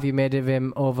 but what have you made of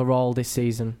him overall this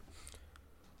season?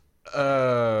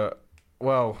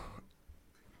 Well,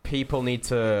 people need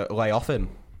to lay off him,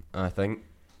 I think.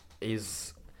 He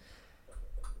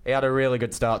had a really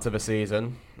good start to the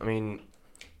season. I mean,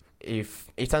 he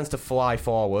tends to fly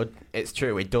forward. It's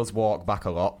true, he does walk back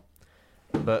a lot,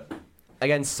 but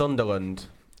against Sunderland,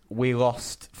 we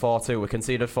lost 4-2. We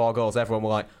conceded 4 goals. Everyone were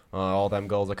like, all them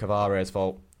goals are Cavare's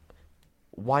fault.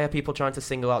 Why are people trying to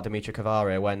single out Dimitri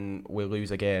Cavare when we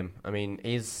lose a game? I mean,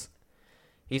 he's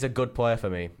a good player for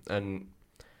me, and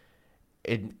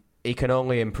he can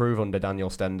only improve under Daniel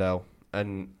Stendhal,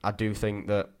 and I do think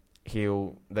that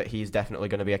he's definitely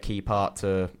going to be a key part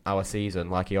to our season,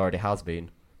 like he already has been.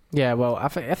 Yeah, well, I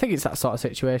think it's that sort of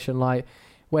situation, like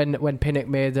when Pinnock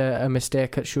made a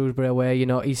mistake at Shrewsbury away,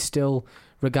 he's still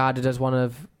regarded as one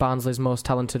of Barnsley's most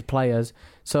talented players.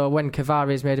 So when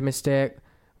Cavare's made a mistake,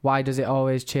 why does it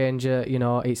always change?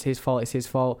 It's his fault. It's his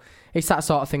fault. It's that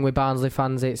sort of thing with Barnsley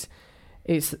fans. It's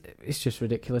just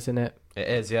ridiculous, isn't it? It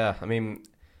is, yeah. I mean,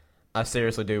 I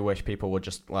seriously do wish people would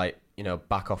just back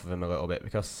off of him a little bit,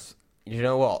 because you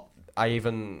know what? I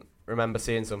even remember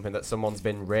seeing something that someone's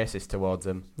been racist towards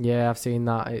him. Yeah, I've seen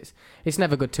that. It's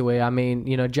never good to hear. I mean,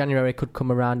 January could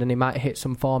come around and he might hit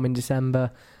some form in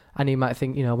December, and he might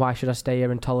think, why should I stay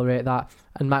here and tolerate that,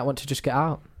 and might want to just get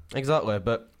out. Exactly,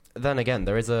 but then again,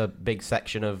 there is a big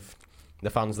section of the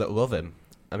fans that love him.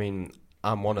 I mean,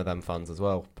 I'm one of them fans as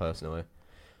well, personally.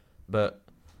 But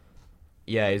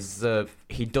yeah,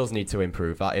 he does need to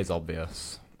improve. That is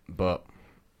obvious. But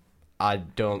I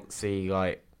don't see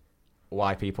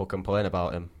why people complain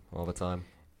about him all the time.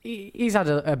 He's had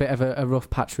a bit of a rough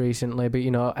patch recently, but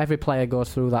every player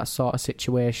goes through that sort of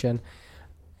situation.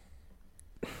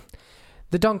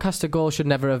 The Doncaster goal should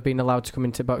never have been allowed to come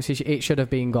into box. It should have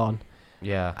been gone.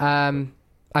 Yeah.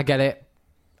 I get it.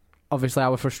 Obviously, I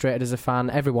was frustrated as a fan.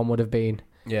 Everyone would have been.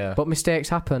 Yeah. But mistakes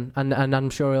happen, and I'm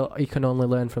sure he can only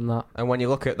learn from that. And when you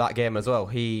look at that game as well,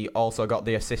 he also got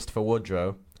the assist for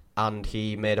Woodrow, and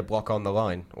he made a block on the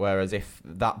line. Whereas if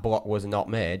that block was not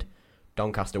made,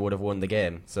 Doncaster would have won the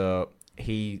game. So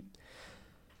he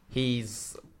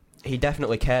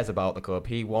definitely cares about the club.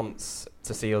 He wants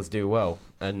to see us do well,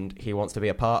 and he wants to be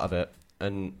a part of it.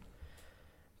 And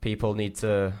people need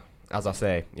to, as I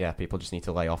say, people just need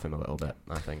to lay off him a little bit,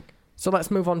 I think. So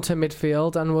let's move on to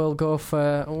midfield, and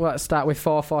let's start with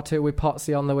 4-4-2 with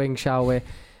Potsy on the wing, shall we?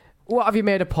 What have you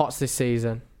made of Potts this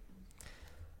season?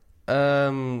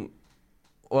 Well,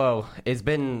 he's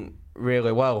been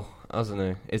really well, hasn't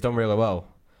he? He's done really well.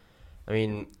 I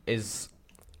mean, he's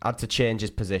had to change his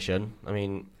position. I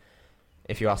mean,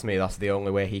 if you ask me, that's the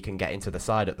only way he can get into the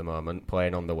side at the moment,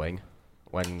 playing on the wing.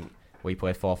 when we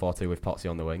play 4-4-2 with Potsy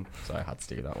on the wing, so I had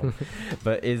to do that one.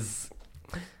 But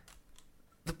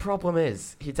the problem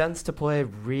is, he tends to play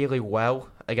really well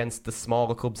against the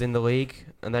smaller clubs in the league,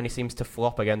 and then he seems to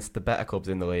flop against the better clubs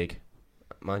in the league.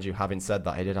 Mind you, having said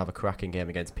that, he did have a cracking game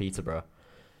against Peterborough.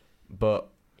 But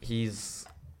he's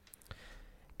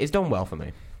done well for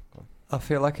me. I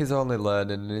feel like he's only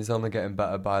learning and he's only getting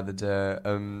better by the day.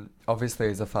 Obviously,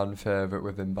 he's a fan favourite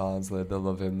within Barnsley. They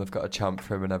love him. They've got a champ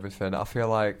for him and everything. I feel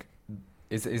like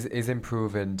he's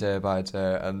improving day by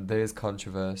day, and there is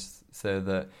controversy say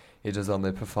that he does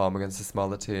only perform against the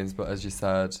smaller teams, but as you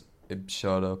said, it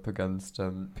showed up against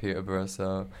Peterborough,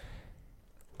 so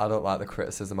I don't like the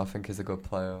criticism. I think he's a good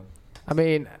player. I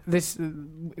mean,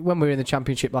 when we were in the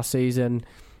Championship last season,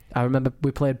 I remember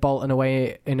we played Bolton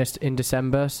away in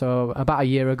December, so about a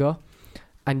year ago,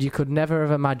 and you could never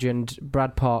have imagined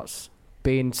Brad Potts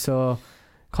being so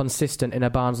consistent in a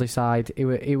Barnsley side.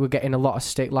 He were getting a lot of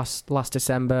stick last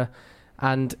December,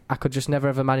 and I could just never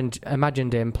have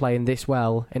imagined him playing this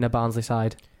well in a Barnsley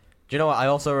side. Do you know what? I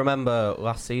also remember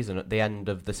last season, at the end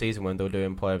of the season when they were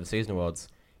doing Player of the Season awards,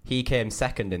 he came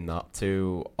second in that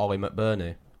to Ollie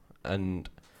McBurney, and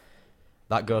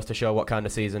that goes to show what kind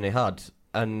of season he had.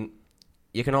 And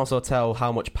you can also tell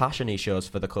how much passion he shows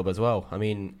for the club as well. I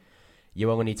mean, you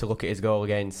only need to look at his goal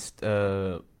against,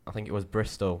 I think it was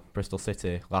Bristol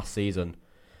City last season.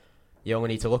 You only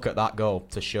need to look at that goal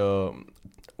to show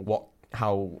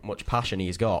how much passion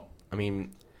he's got. I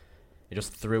mean, he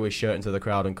just threw his shirt into the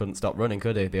crowd and couldn't stop running,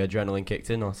 could he? The adrenaline kicked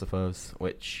in, I suppose,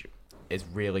 which is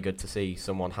really good to see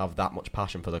someone have that much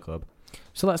passion for the club.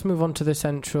 So let's move on to the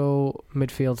central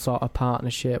midfield sort of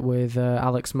partnership with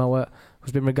Alex Mowat,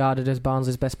 who's been regarded as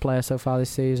Barnsley's best player so far this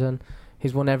season.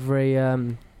 He's won every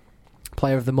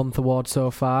Player of the Month award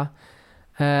so far,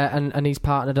 and he's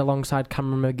partnered alongside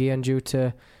Cameron McGeehan due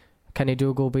to Kenny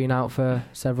Dougal being out for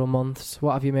several months.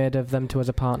 What have you made of them two as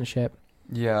a partnership?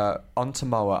 Yeah, on to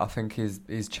Mowat, I think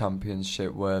he's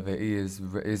championship worthy.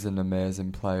 He's an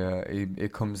amazing player. He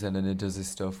comes in and he does his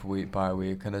stuff week by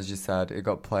week, and as you said, he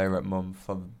got player at month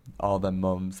for all them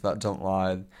mums that don't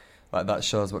lie. Like, that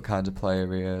shows what kind of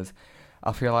player he is.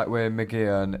 I feel like with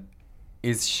McGeehan,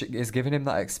 is giving him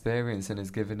that experience, and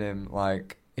is giving him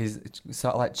he's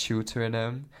sort of like tutoring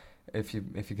him, if you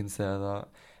can say that,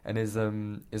 and is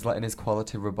letting his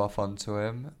quality rub off onto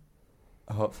him.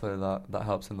 Hopefully that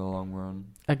helps in the long run.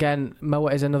 Again,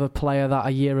 Mowat is another player that a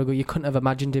year ago you couldn't have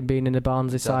imagined him being in the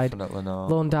Barnsley side. Definitely not.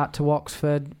 Loaned out to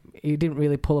Oxford. He didn't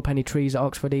really pull up any trees at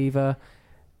Oxford either.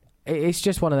 It's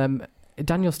just one of them.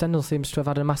 Daniel Stendhal seems to have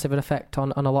had a massive effect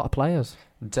on a lot of players.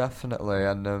 Definitely,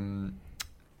 and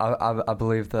I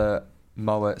believe that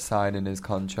Mowat signing his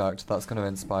contract, that's going to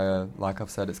inspire, like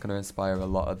I've said, it's going to inspire a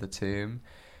lot of the team.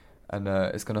 And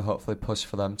it's going to hopefully push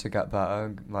for them to get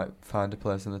better, like find a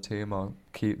place in the team or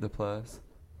keep the place.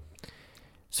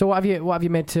 So what have you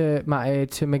made to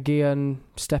McGeehan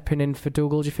stepping in for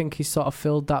Dougal? Do you think he's sort of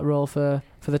filled that role for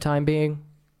the time being?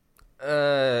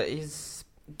 He's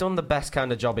done the best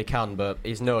kind of job he can, but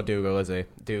he's no Dougal, is he?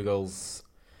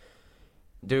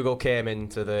 Dougal came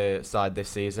into the side this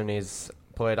season. He's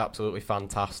played absolutely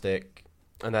fantastic,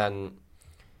 and then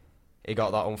he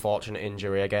got that unfortunate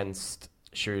injury against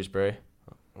Shrewsbury.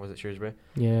 Was it Shrewsbury?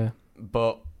 Yeah.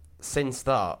 But since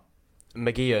that,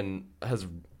 McGeehan has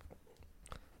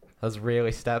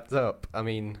really stepped up. I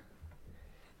mean,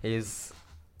 he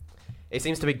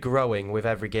seems to be growing with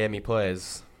every game he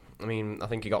plays. I mean, I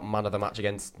think he got man of the match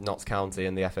against Notts County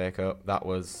in the FA Cup. That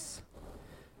was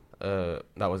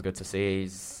good to see.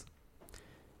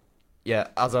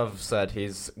 As I've said,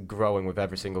 he's growing with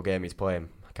every single game he's playing,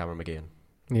 Cameron McGeehan.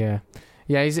 Yeah.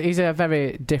 Yeah, he's a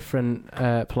very different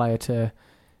player to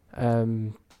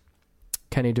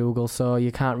Kenny Dougal, so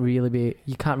you can't really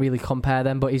compare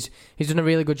them. But he's done a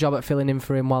really good job at filling in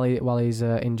for him while he's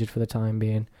injured for the time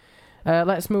being.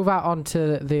 Let's move out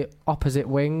onto the opposite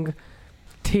wing.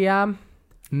 Tiam,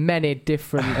 many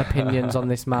different opinions on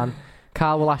this man.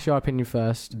 Carl, we'll ask your opinion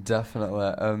first.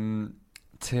 Definitely.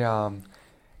 Tiam,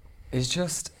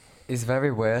 he's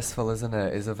very wasteful, isn't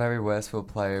it? He's a very wasteful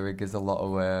player. He gives a lot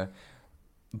away.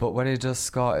 But when he does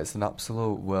score, it's an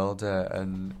absolute worlder,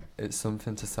 and it's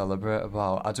something to celebrate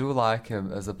about. I do like him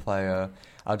as a player.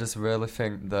 I just really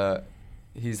think that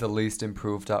he's the least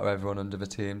improved out of everyone under the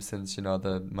team since,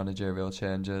 the managerial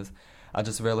changes. I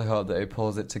just really hope that he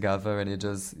pulls it together and he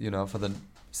does, for the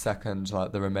second,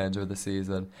 the remainder of the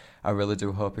season. I really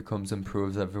do hope he comes and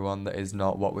proves everyone that he's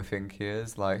not what we think he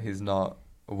is. He's not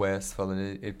wasteful,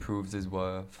 and he proves his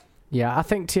worth. Yeah, I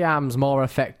think Tiam's more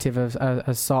effective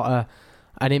as sort of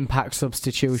an impact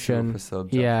substitution. Super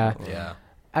sub, yeah. definitely. Yeah.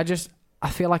 I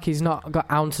feel like he's not got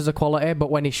ounces of quality, but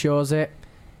when he shows it,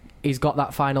 he's got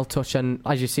that final touch. And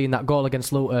as you've seen, that goal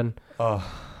against Luton.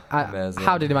 Amazing.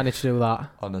 How did he manage to do that?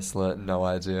 Honestly, no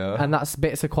idea. And that's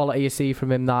bits of quality you see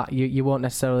from him that you won't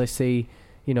necessarily see,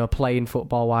 playing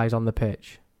football-wise on the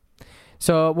pitch.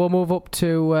 So we'll move up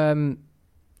to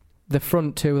the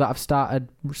front two that have started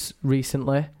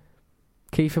recently.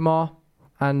 Kiefer Moore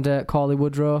and Cauley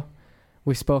Woodrow.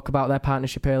 We spoke about their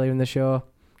partnership earlier in the show.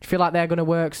 Do you feel like they're going to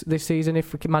work this season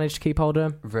if we can manage to keep hold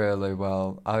of them? Really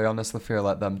well. I honestly feel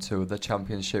like them two, the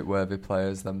championship-worthy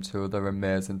players, them two, they're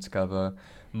amazing together.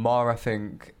 Moore, I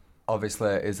think,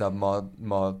 obviously, is had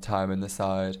more time in the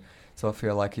side. So I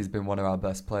feel like he's been one of our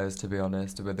best players, to be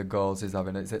honest, with the goals he's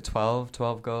having. Is it 12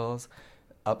 goals?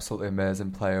 Absolutely amazing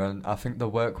player. And I think they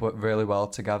work really well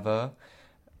together.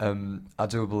 I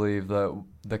do believe that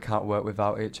they can't work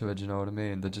without each other, do you know what I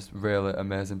mean? They're just really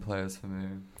amazing players for me.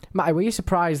 Matty, were you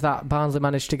surprised that Barnsley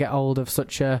managed to get hold of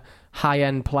such a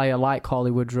high-end player like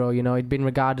Cauley Woodrow? He'd been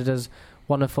regarded as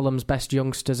one of Fulham's best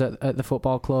youngsters at the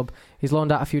football club. He's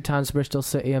loaned out a few times to Bristol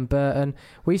City and Burton.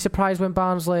 Were you surprised when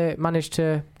Barnsley managed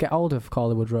to get hold of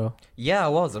Cauley Woodrow? Yeah, I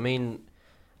was. I mean,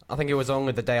 I think it was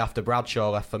only the day after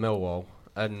Bradshaw left for Millwall,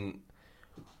 and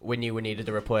we knew we needed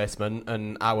a replacement,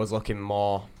 and I was looking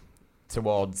more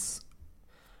towards...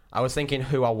 I was thinking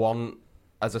who I want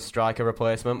as a striker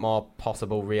replacement, more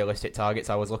possible realistic targets.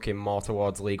 I was looking more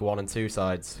towards League 1 and 2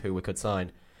 sides who we could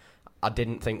sign. I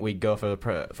didn't think we'd go for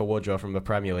Woodrow from the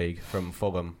Premier League, from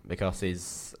Fulham, because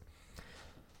he's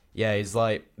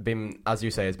like been, as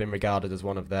you say, has been regarded as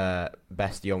one of their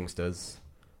best youngsters,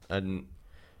 and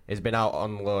he's been out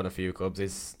on loan a few clubs.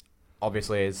 He's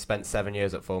spent 7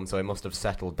 years at Fulham, so he must have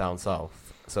settled down south.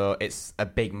 So it's a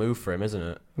big move for him, isn't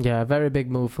it? Yeah, a very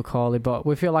big move for Cauley, but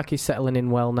we feel like he's settling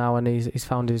in well now, and he's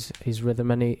found his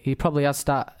rhythm, and he probably has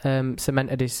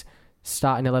cemented his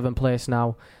starting 11 place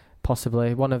now,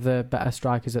 possibly one of the better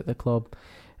strikers at the club.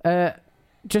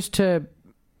 Just to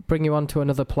bring you on to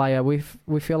another player, we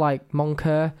feel like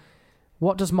Moncur.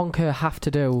 What does Moncur have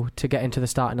to do to get into the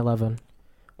starting 11?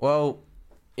 Well,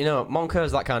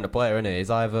 Moncur's that kind of player, isn't he?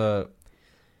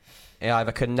 He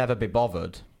either can never be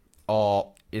bothered,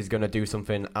 or is going to do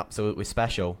something absolutely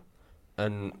special.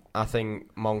 And I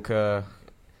think Moncur,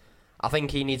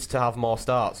 he needs to have more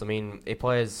starts. I mean, he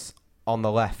plays on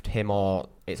the left,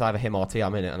 it's either him or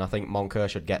Tiam, innit? And I think Moncur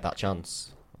should get that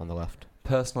chance on the left.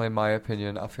 Personally, in my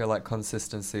opinion, I feel like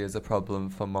consistency is a problem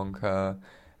for Moncur.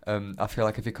 I feel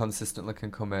like if he consistently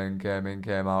can come in,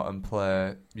 game out, and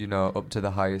play, up to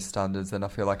the highest standards, then I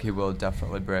feel like he will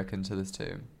definitely break into this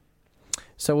team.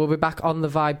 So we'll be back on the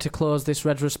Vibe to close this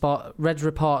Red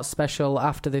Report special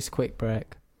after this quick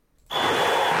break.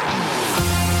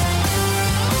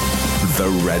 The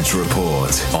Reds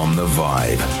Report on the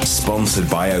Vibe, sponsored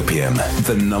by Opium,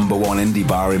 the number one indie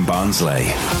bar in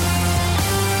Barnsley.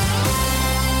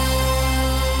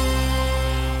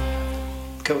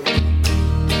 Cool.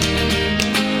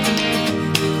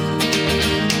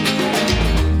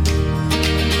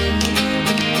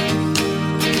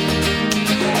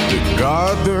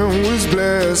 Garden was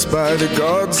blessed by the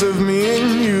gods of me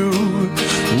and you.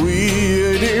 We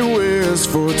headed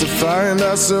westward to find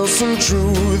ourselves some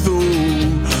truth. Oh,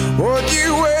 what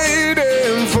you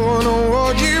waiting for? No,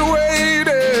 what you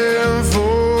waiting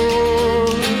for?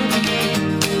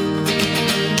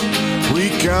 We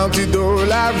counted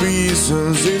all our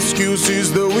reasons,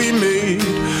 excuses that we made.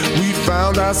 We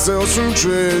found ourselves some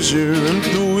treasure and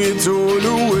threw it all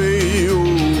away. Oh,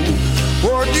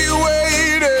 what you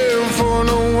waiting for?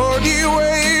 No, what you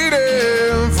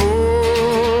waiting for?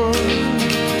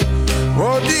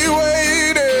 What you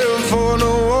waiting for?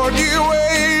 No, what you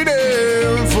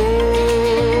waiting for?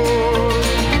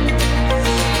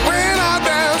 When I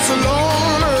dance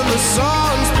alone and the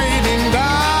sun's beating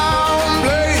down,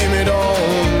 blame it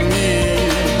on me.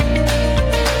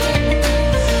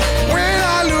 When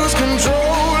I lose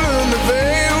control and the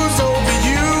veil's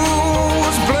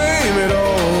overused, blame it on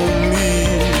me.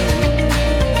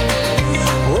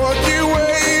 What you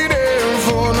waiting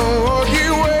for? No, what you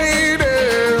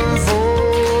waiting for?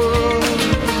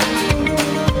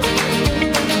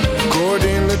 Caught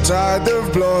in the tide of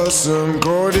blossom,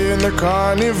 caught in the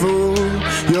carnival.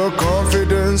 Your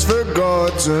confidence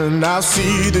forgotten, I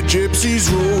see the gypsies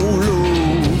roll.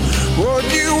 Oh, what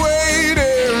you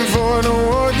waiting for? No,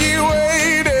 what you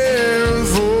waiting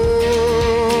for?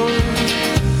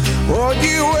 What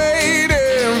you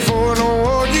waiting for? No,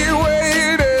 what you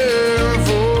waiting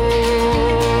for?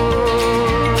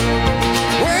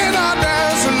 When I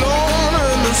dance alone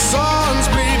and the sun's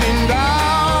bleeding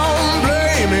down,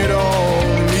 blame it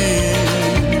on me.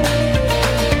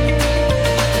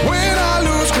 When I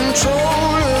lose control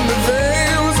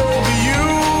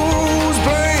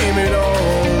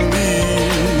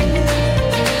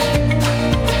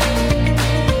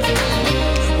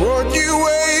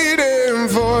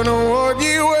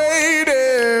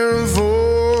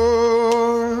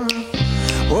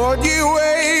what you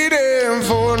waiting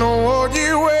for, know what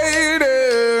you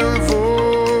waiting for.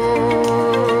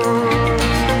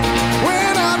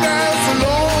 When I dance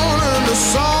alone and the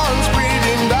sun's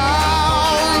beating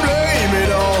down, blame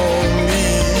it on me.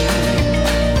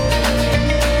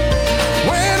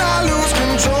 When I lose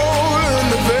control and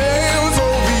the veil's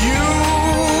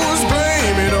overused,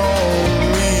 blame it on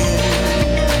me.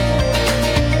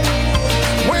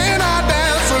 When I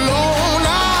dance alone,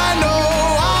 I know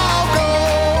I'll go,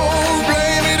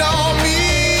 blame it on me.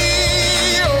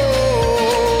 Oh,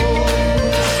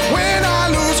 when I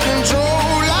lose control,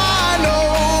 I know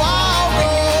I'll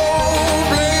go,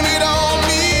 blame it on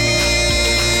me.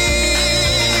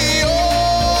 Oh,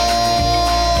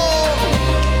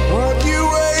 what you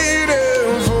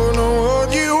waiting for? No, what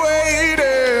you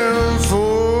waiting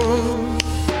for?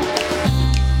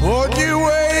 What you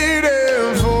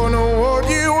waiting for? No, what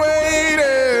you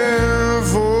waiting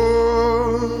for?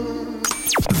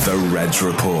 The Reds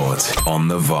Report on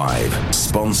The Vibe.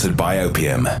 Sponsored by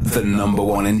Opium, the number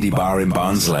one indie bar in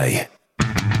Barnsley.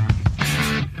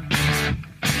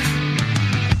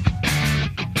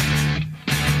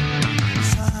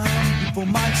 People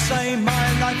might say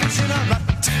my life is in a rut.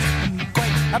 I'm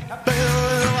quite happy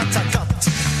with what I got.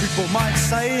 People might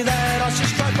say that I should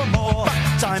strive for more,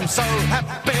 but I'm so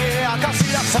happy I can't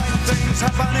see the fine things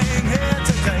happening here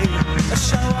today. A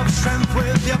show of strength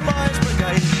with your boys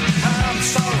brigade. I'm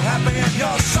so happy and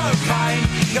you're so kind.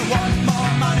 You want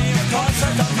more money, of course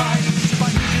I don't mind. My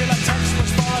nuclear text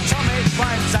was for atomic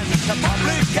crimes, and the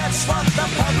public gets what the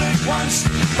public wants.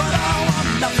 But I want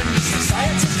nothing,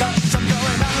 society's got. I'm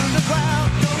going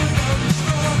underground.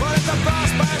 What if the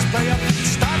brass bands play up,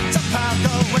 start to pound,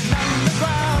 going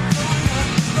underground?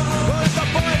 What if the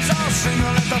boys all sing,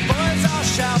 or let the boys all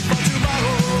shout for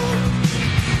tomorrow?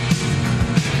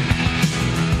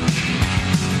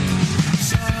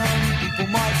 Some people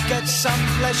might get some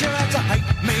pleasure out of hate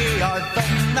me. I've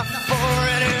enough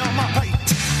already on my plate.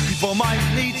 People might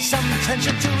need some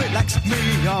tension to relax me.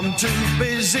 I'm too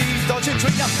busy dodging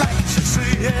between the facts. You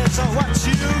see, here's what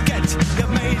you get.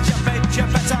 You've made your bed, you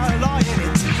better lie in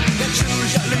it. You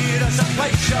choose your leaders and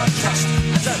place your trust.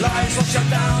 As their lies wash you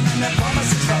down and their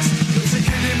promises rust. Using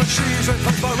killing machines with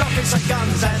paper, rockets and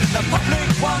guns. And the public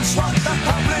wants what the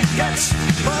public gets.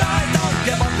 But I don't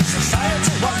give up, the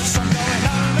society wants. I'm going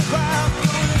underground.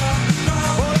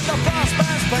 Well, if the brass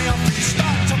bands play up, we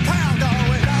start to pound.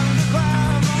 Going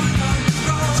underground.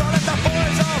 So let the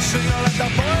boys all sing, let the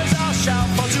boys all shout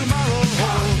for tomorrow.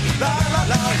 La la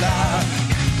la la.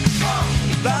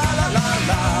 La la la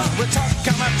la. We talk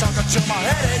until my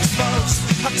head explodes.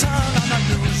 I turn on the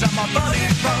news and my body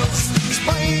froze.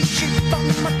 Explain shit on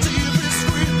my TV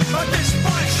screen. But this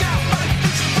boy shout, like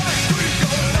this boy scream.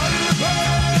 Going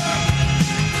underground.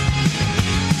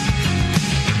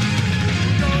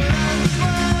 Going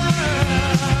underground.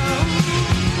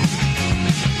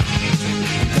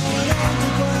 Going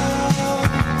underground.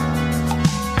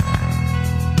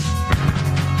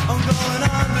 I'm going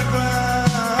underground.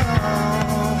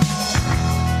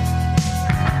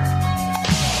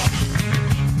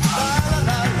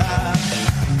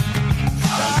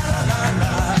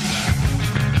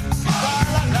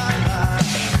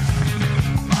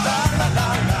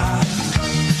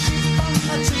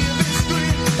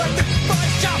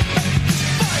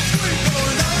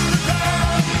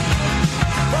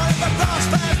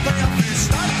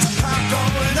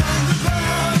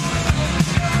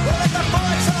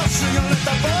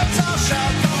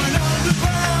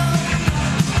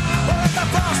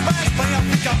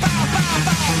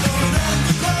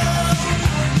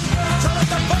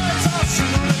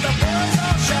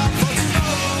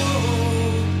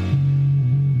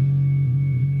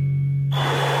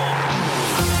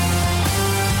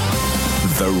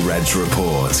 The Reds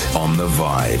Report on The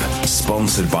Vibe.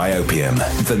 Sponsored by Opium,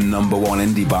 the number one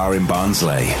indie bar in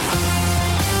Barnsley.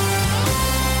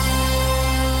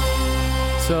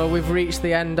 So we've reached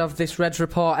the end of this Reds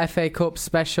Report FA Cup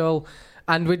special,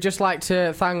 and we'd just like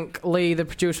to thank Lee, the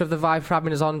producer of The Vibe, for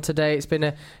having us on today. It's been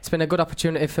a good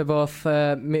opportunity for both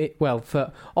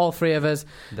for all three of us.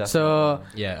 Definitely. So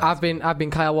Yeah. I've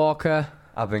been Kyle Walker.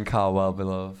 I've been Carl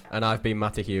Wellbeloved. And I've been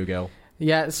Matty Hugo.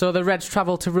 Yeah, so the Reds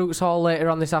travel to Roots Hall later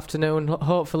on this afternoon,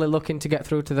 hopefully looking to get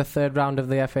through to the third round of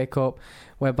the FA Cup,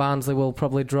 where Barnsley will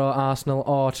probably draw Arsenal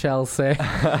or Chelsea.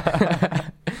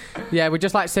 Yeah, we'd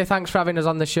just like to say thanks for having us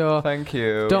on the show. Thank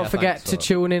you. Don't forget to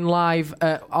tune in live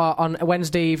on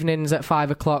Wednesday evenings at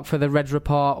 5 o'clock for the Reds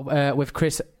Report with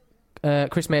Chris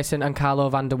Mason and Carlo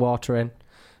van der Wateren.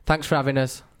 Thanks for having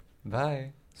us.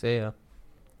 Bye. See ya.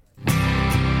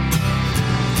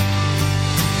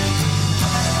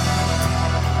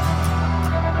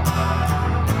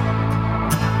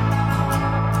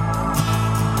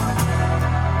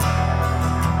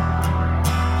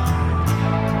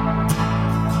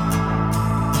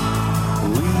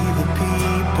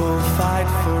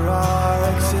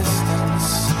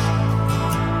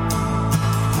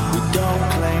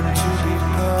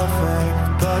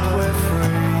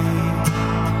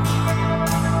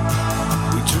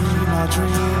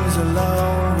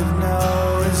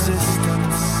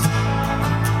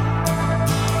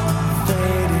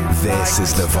 This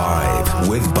is The Vibe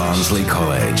with Barnsley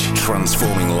College,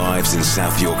 transforming lives in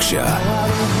South Yorkshire.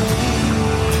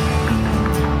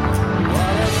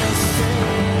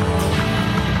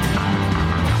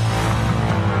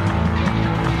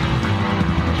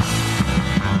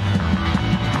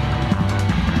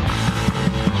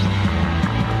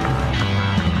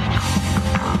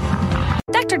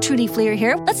 Dr. Trudy Fleer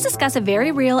here. Let's discuss a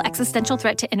very real existential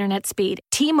threat to internet speed.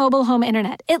 T-Mobile Home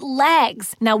Internet. It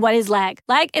lags. Now, what is lag?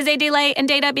 Lag is a delay in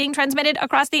data being transmitted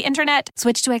across the internet.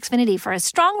 Switch to Xfinity for a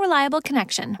strong, reliable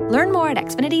connection. Learn more at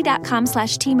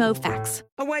xfinity.com/TMoveFax.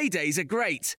 Away days are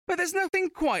great, but there's nothing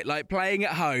quite like playing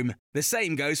at home. The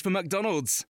same goes for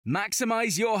McDonald's.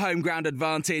 Maximise your home ground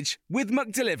advantage with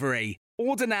McDelivery.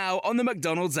 Order now on the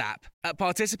McDonald's app. At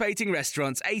participating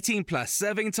restaurants, 18 plus,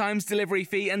 serving times, delivery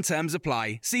fee and terms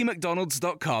apply. See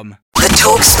mcdonalds.com. The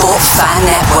TalkSport Fan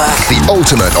Network. The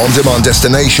ultimate on-demand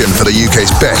destination for the UK's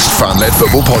best fan-led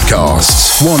football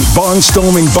podcasts. Want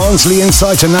barnstorming Barnsley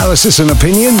insight analysis and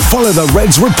opinion? Follow the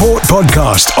Reds Report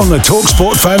podcast on the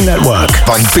TalkSport Fan Network.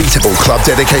 Unbeatable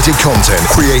club-dedicated content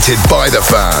created by the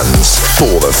fans,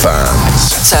 for the fans.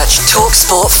 Search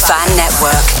TalkSport Fan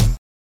Network.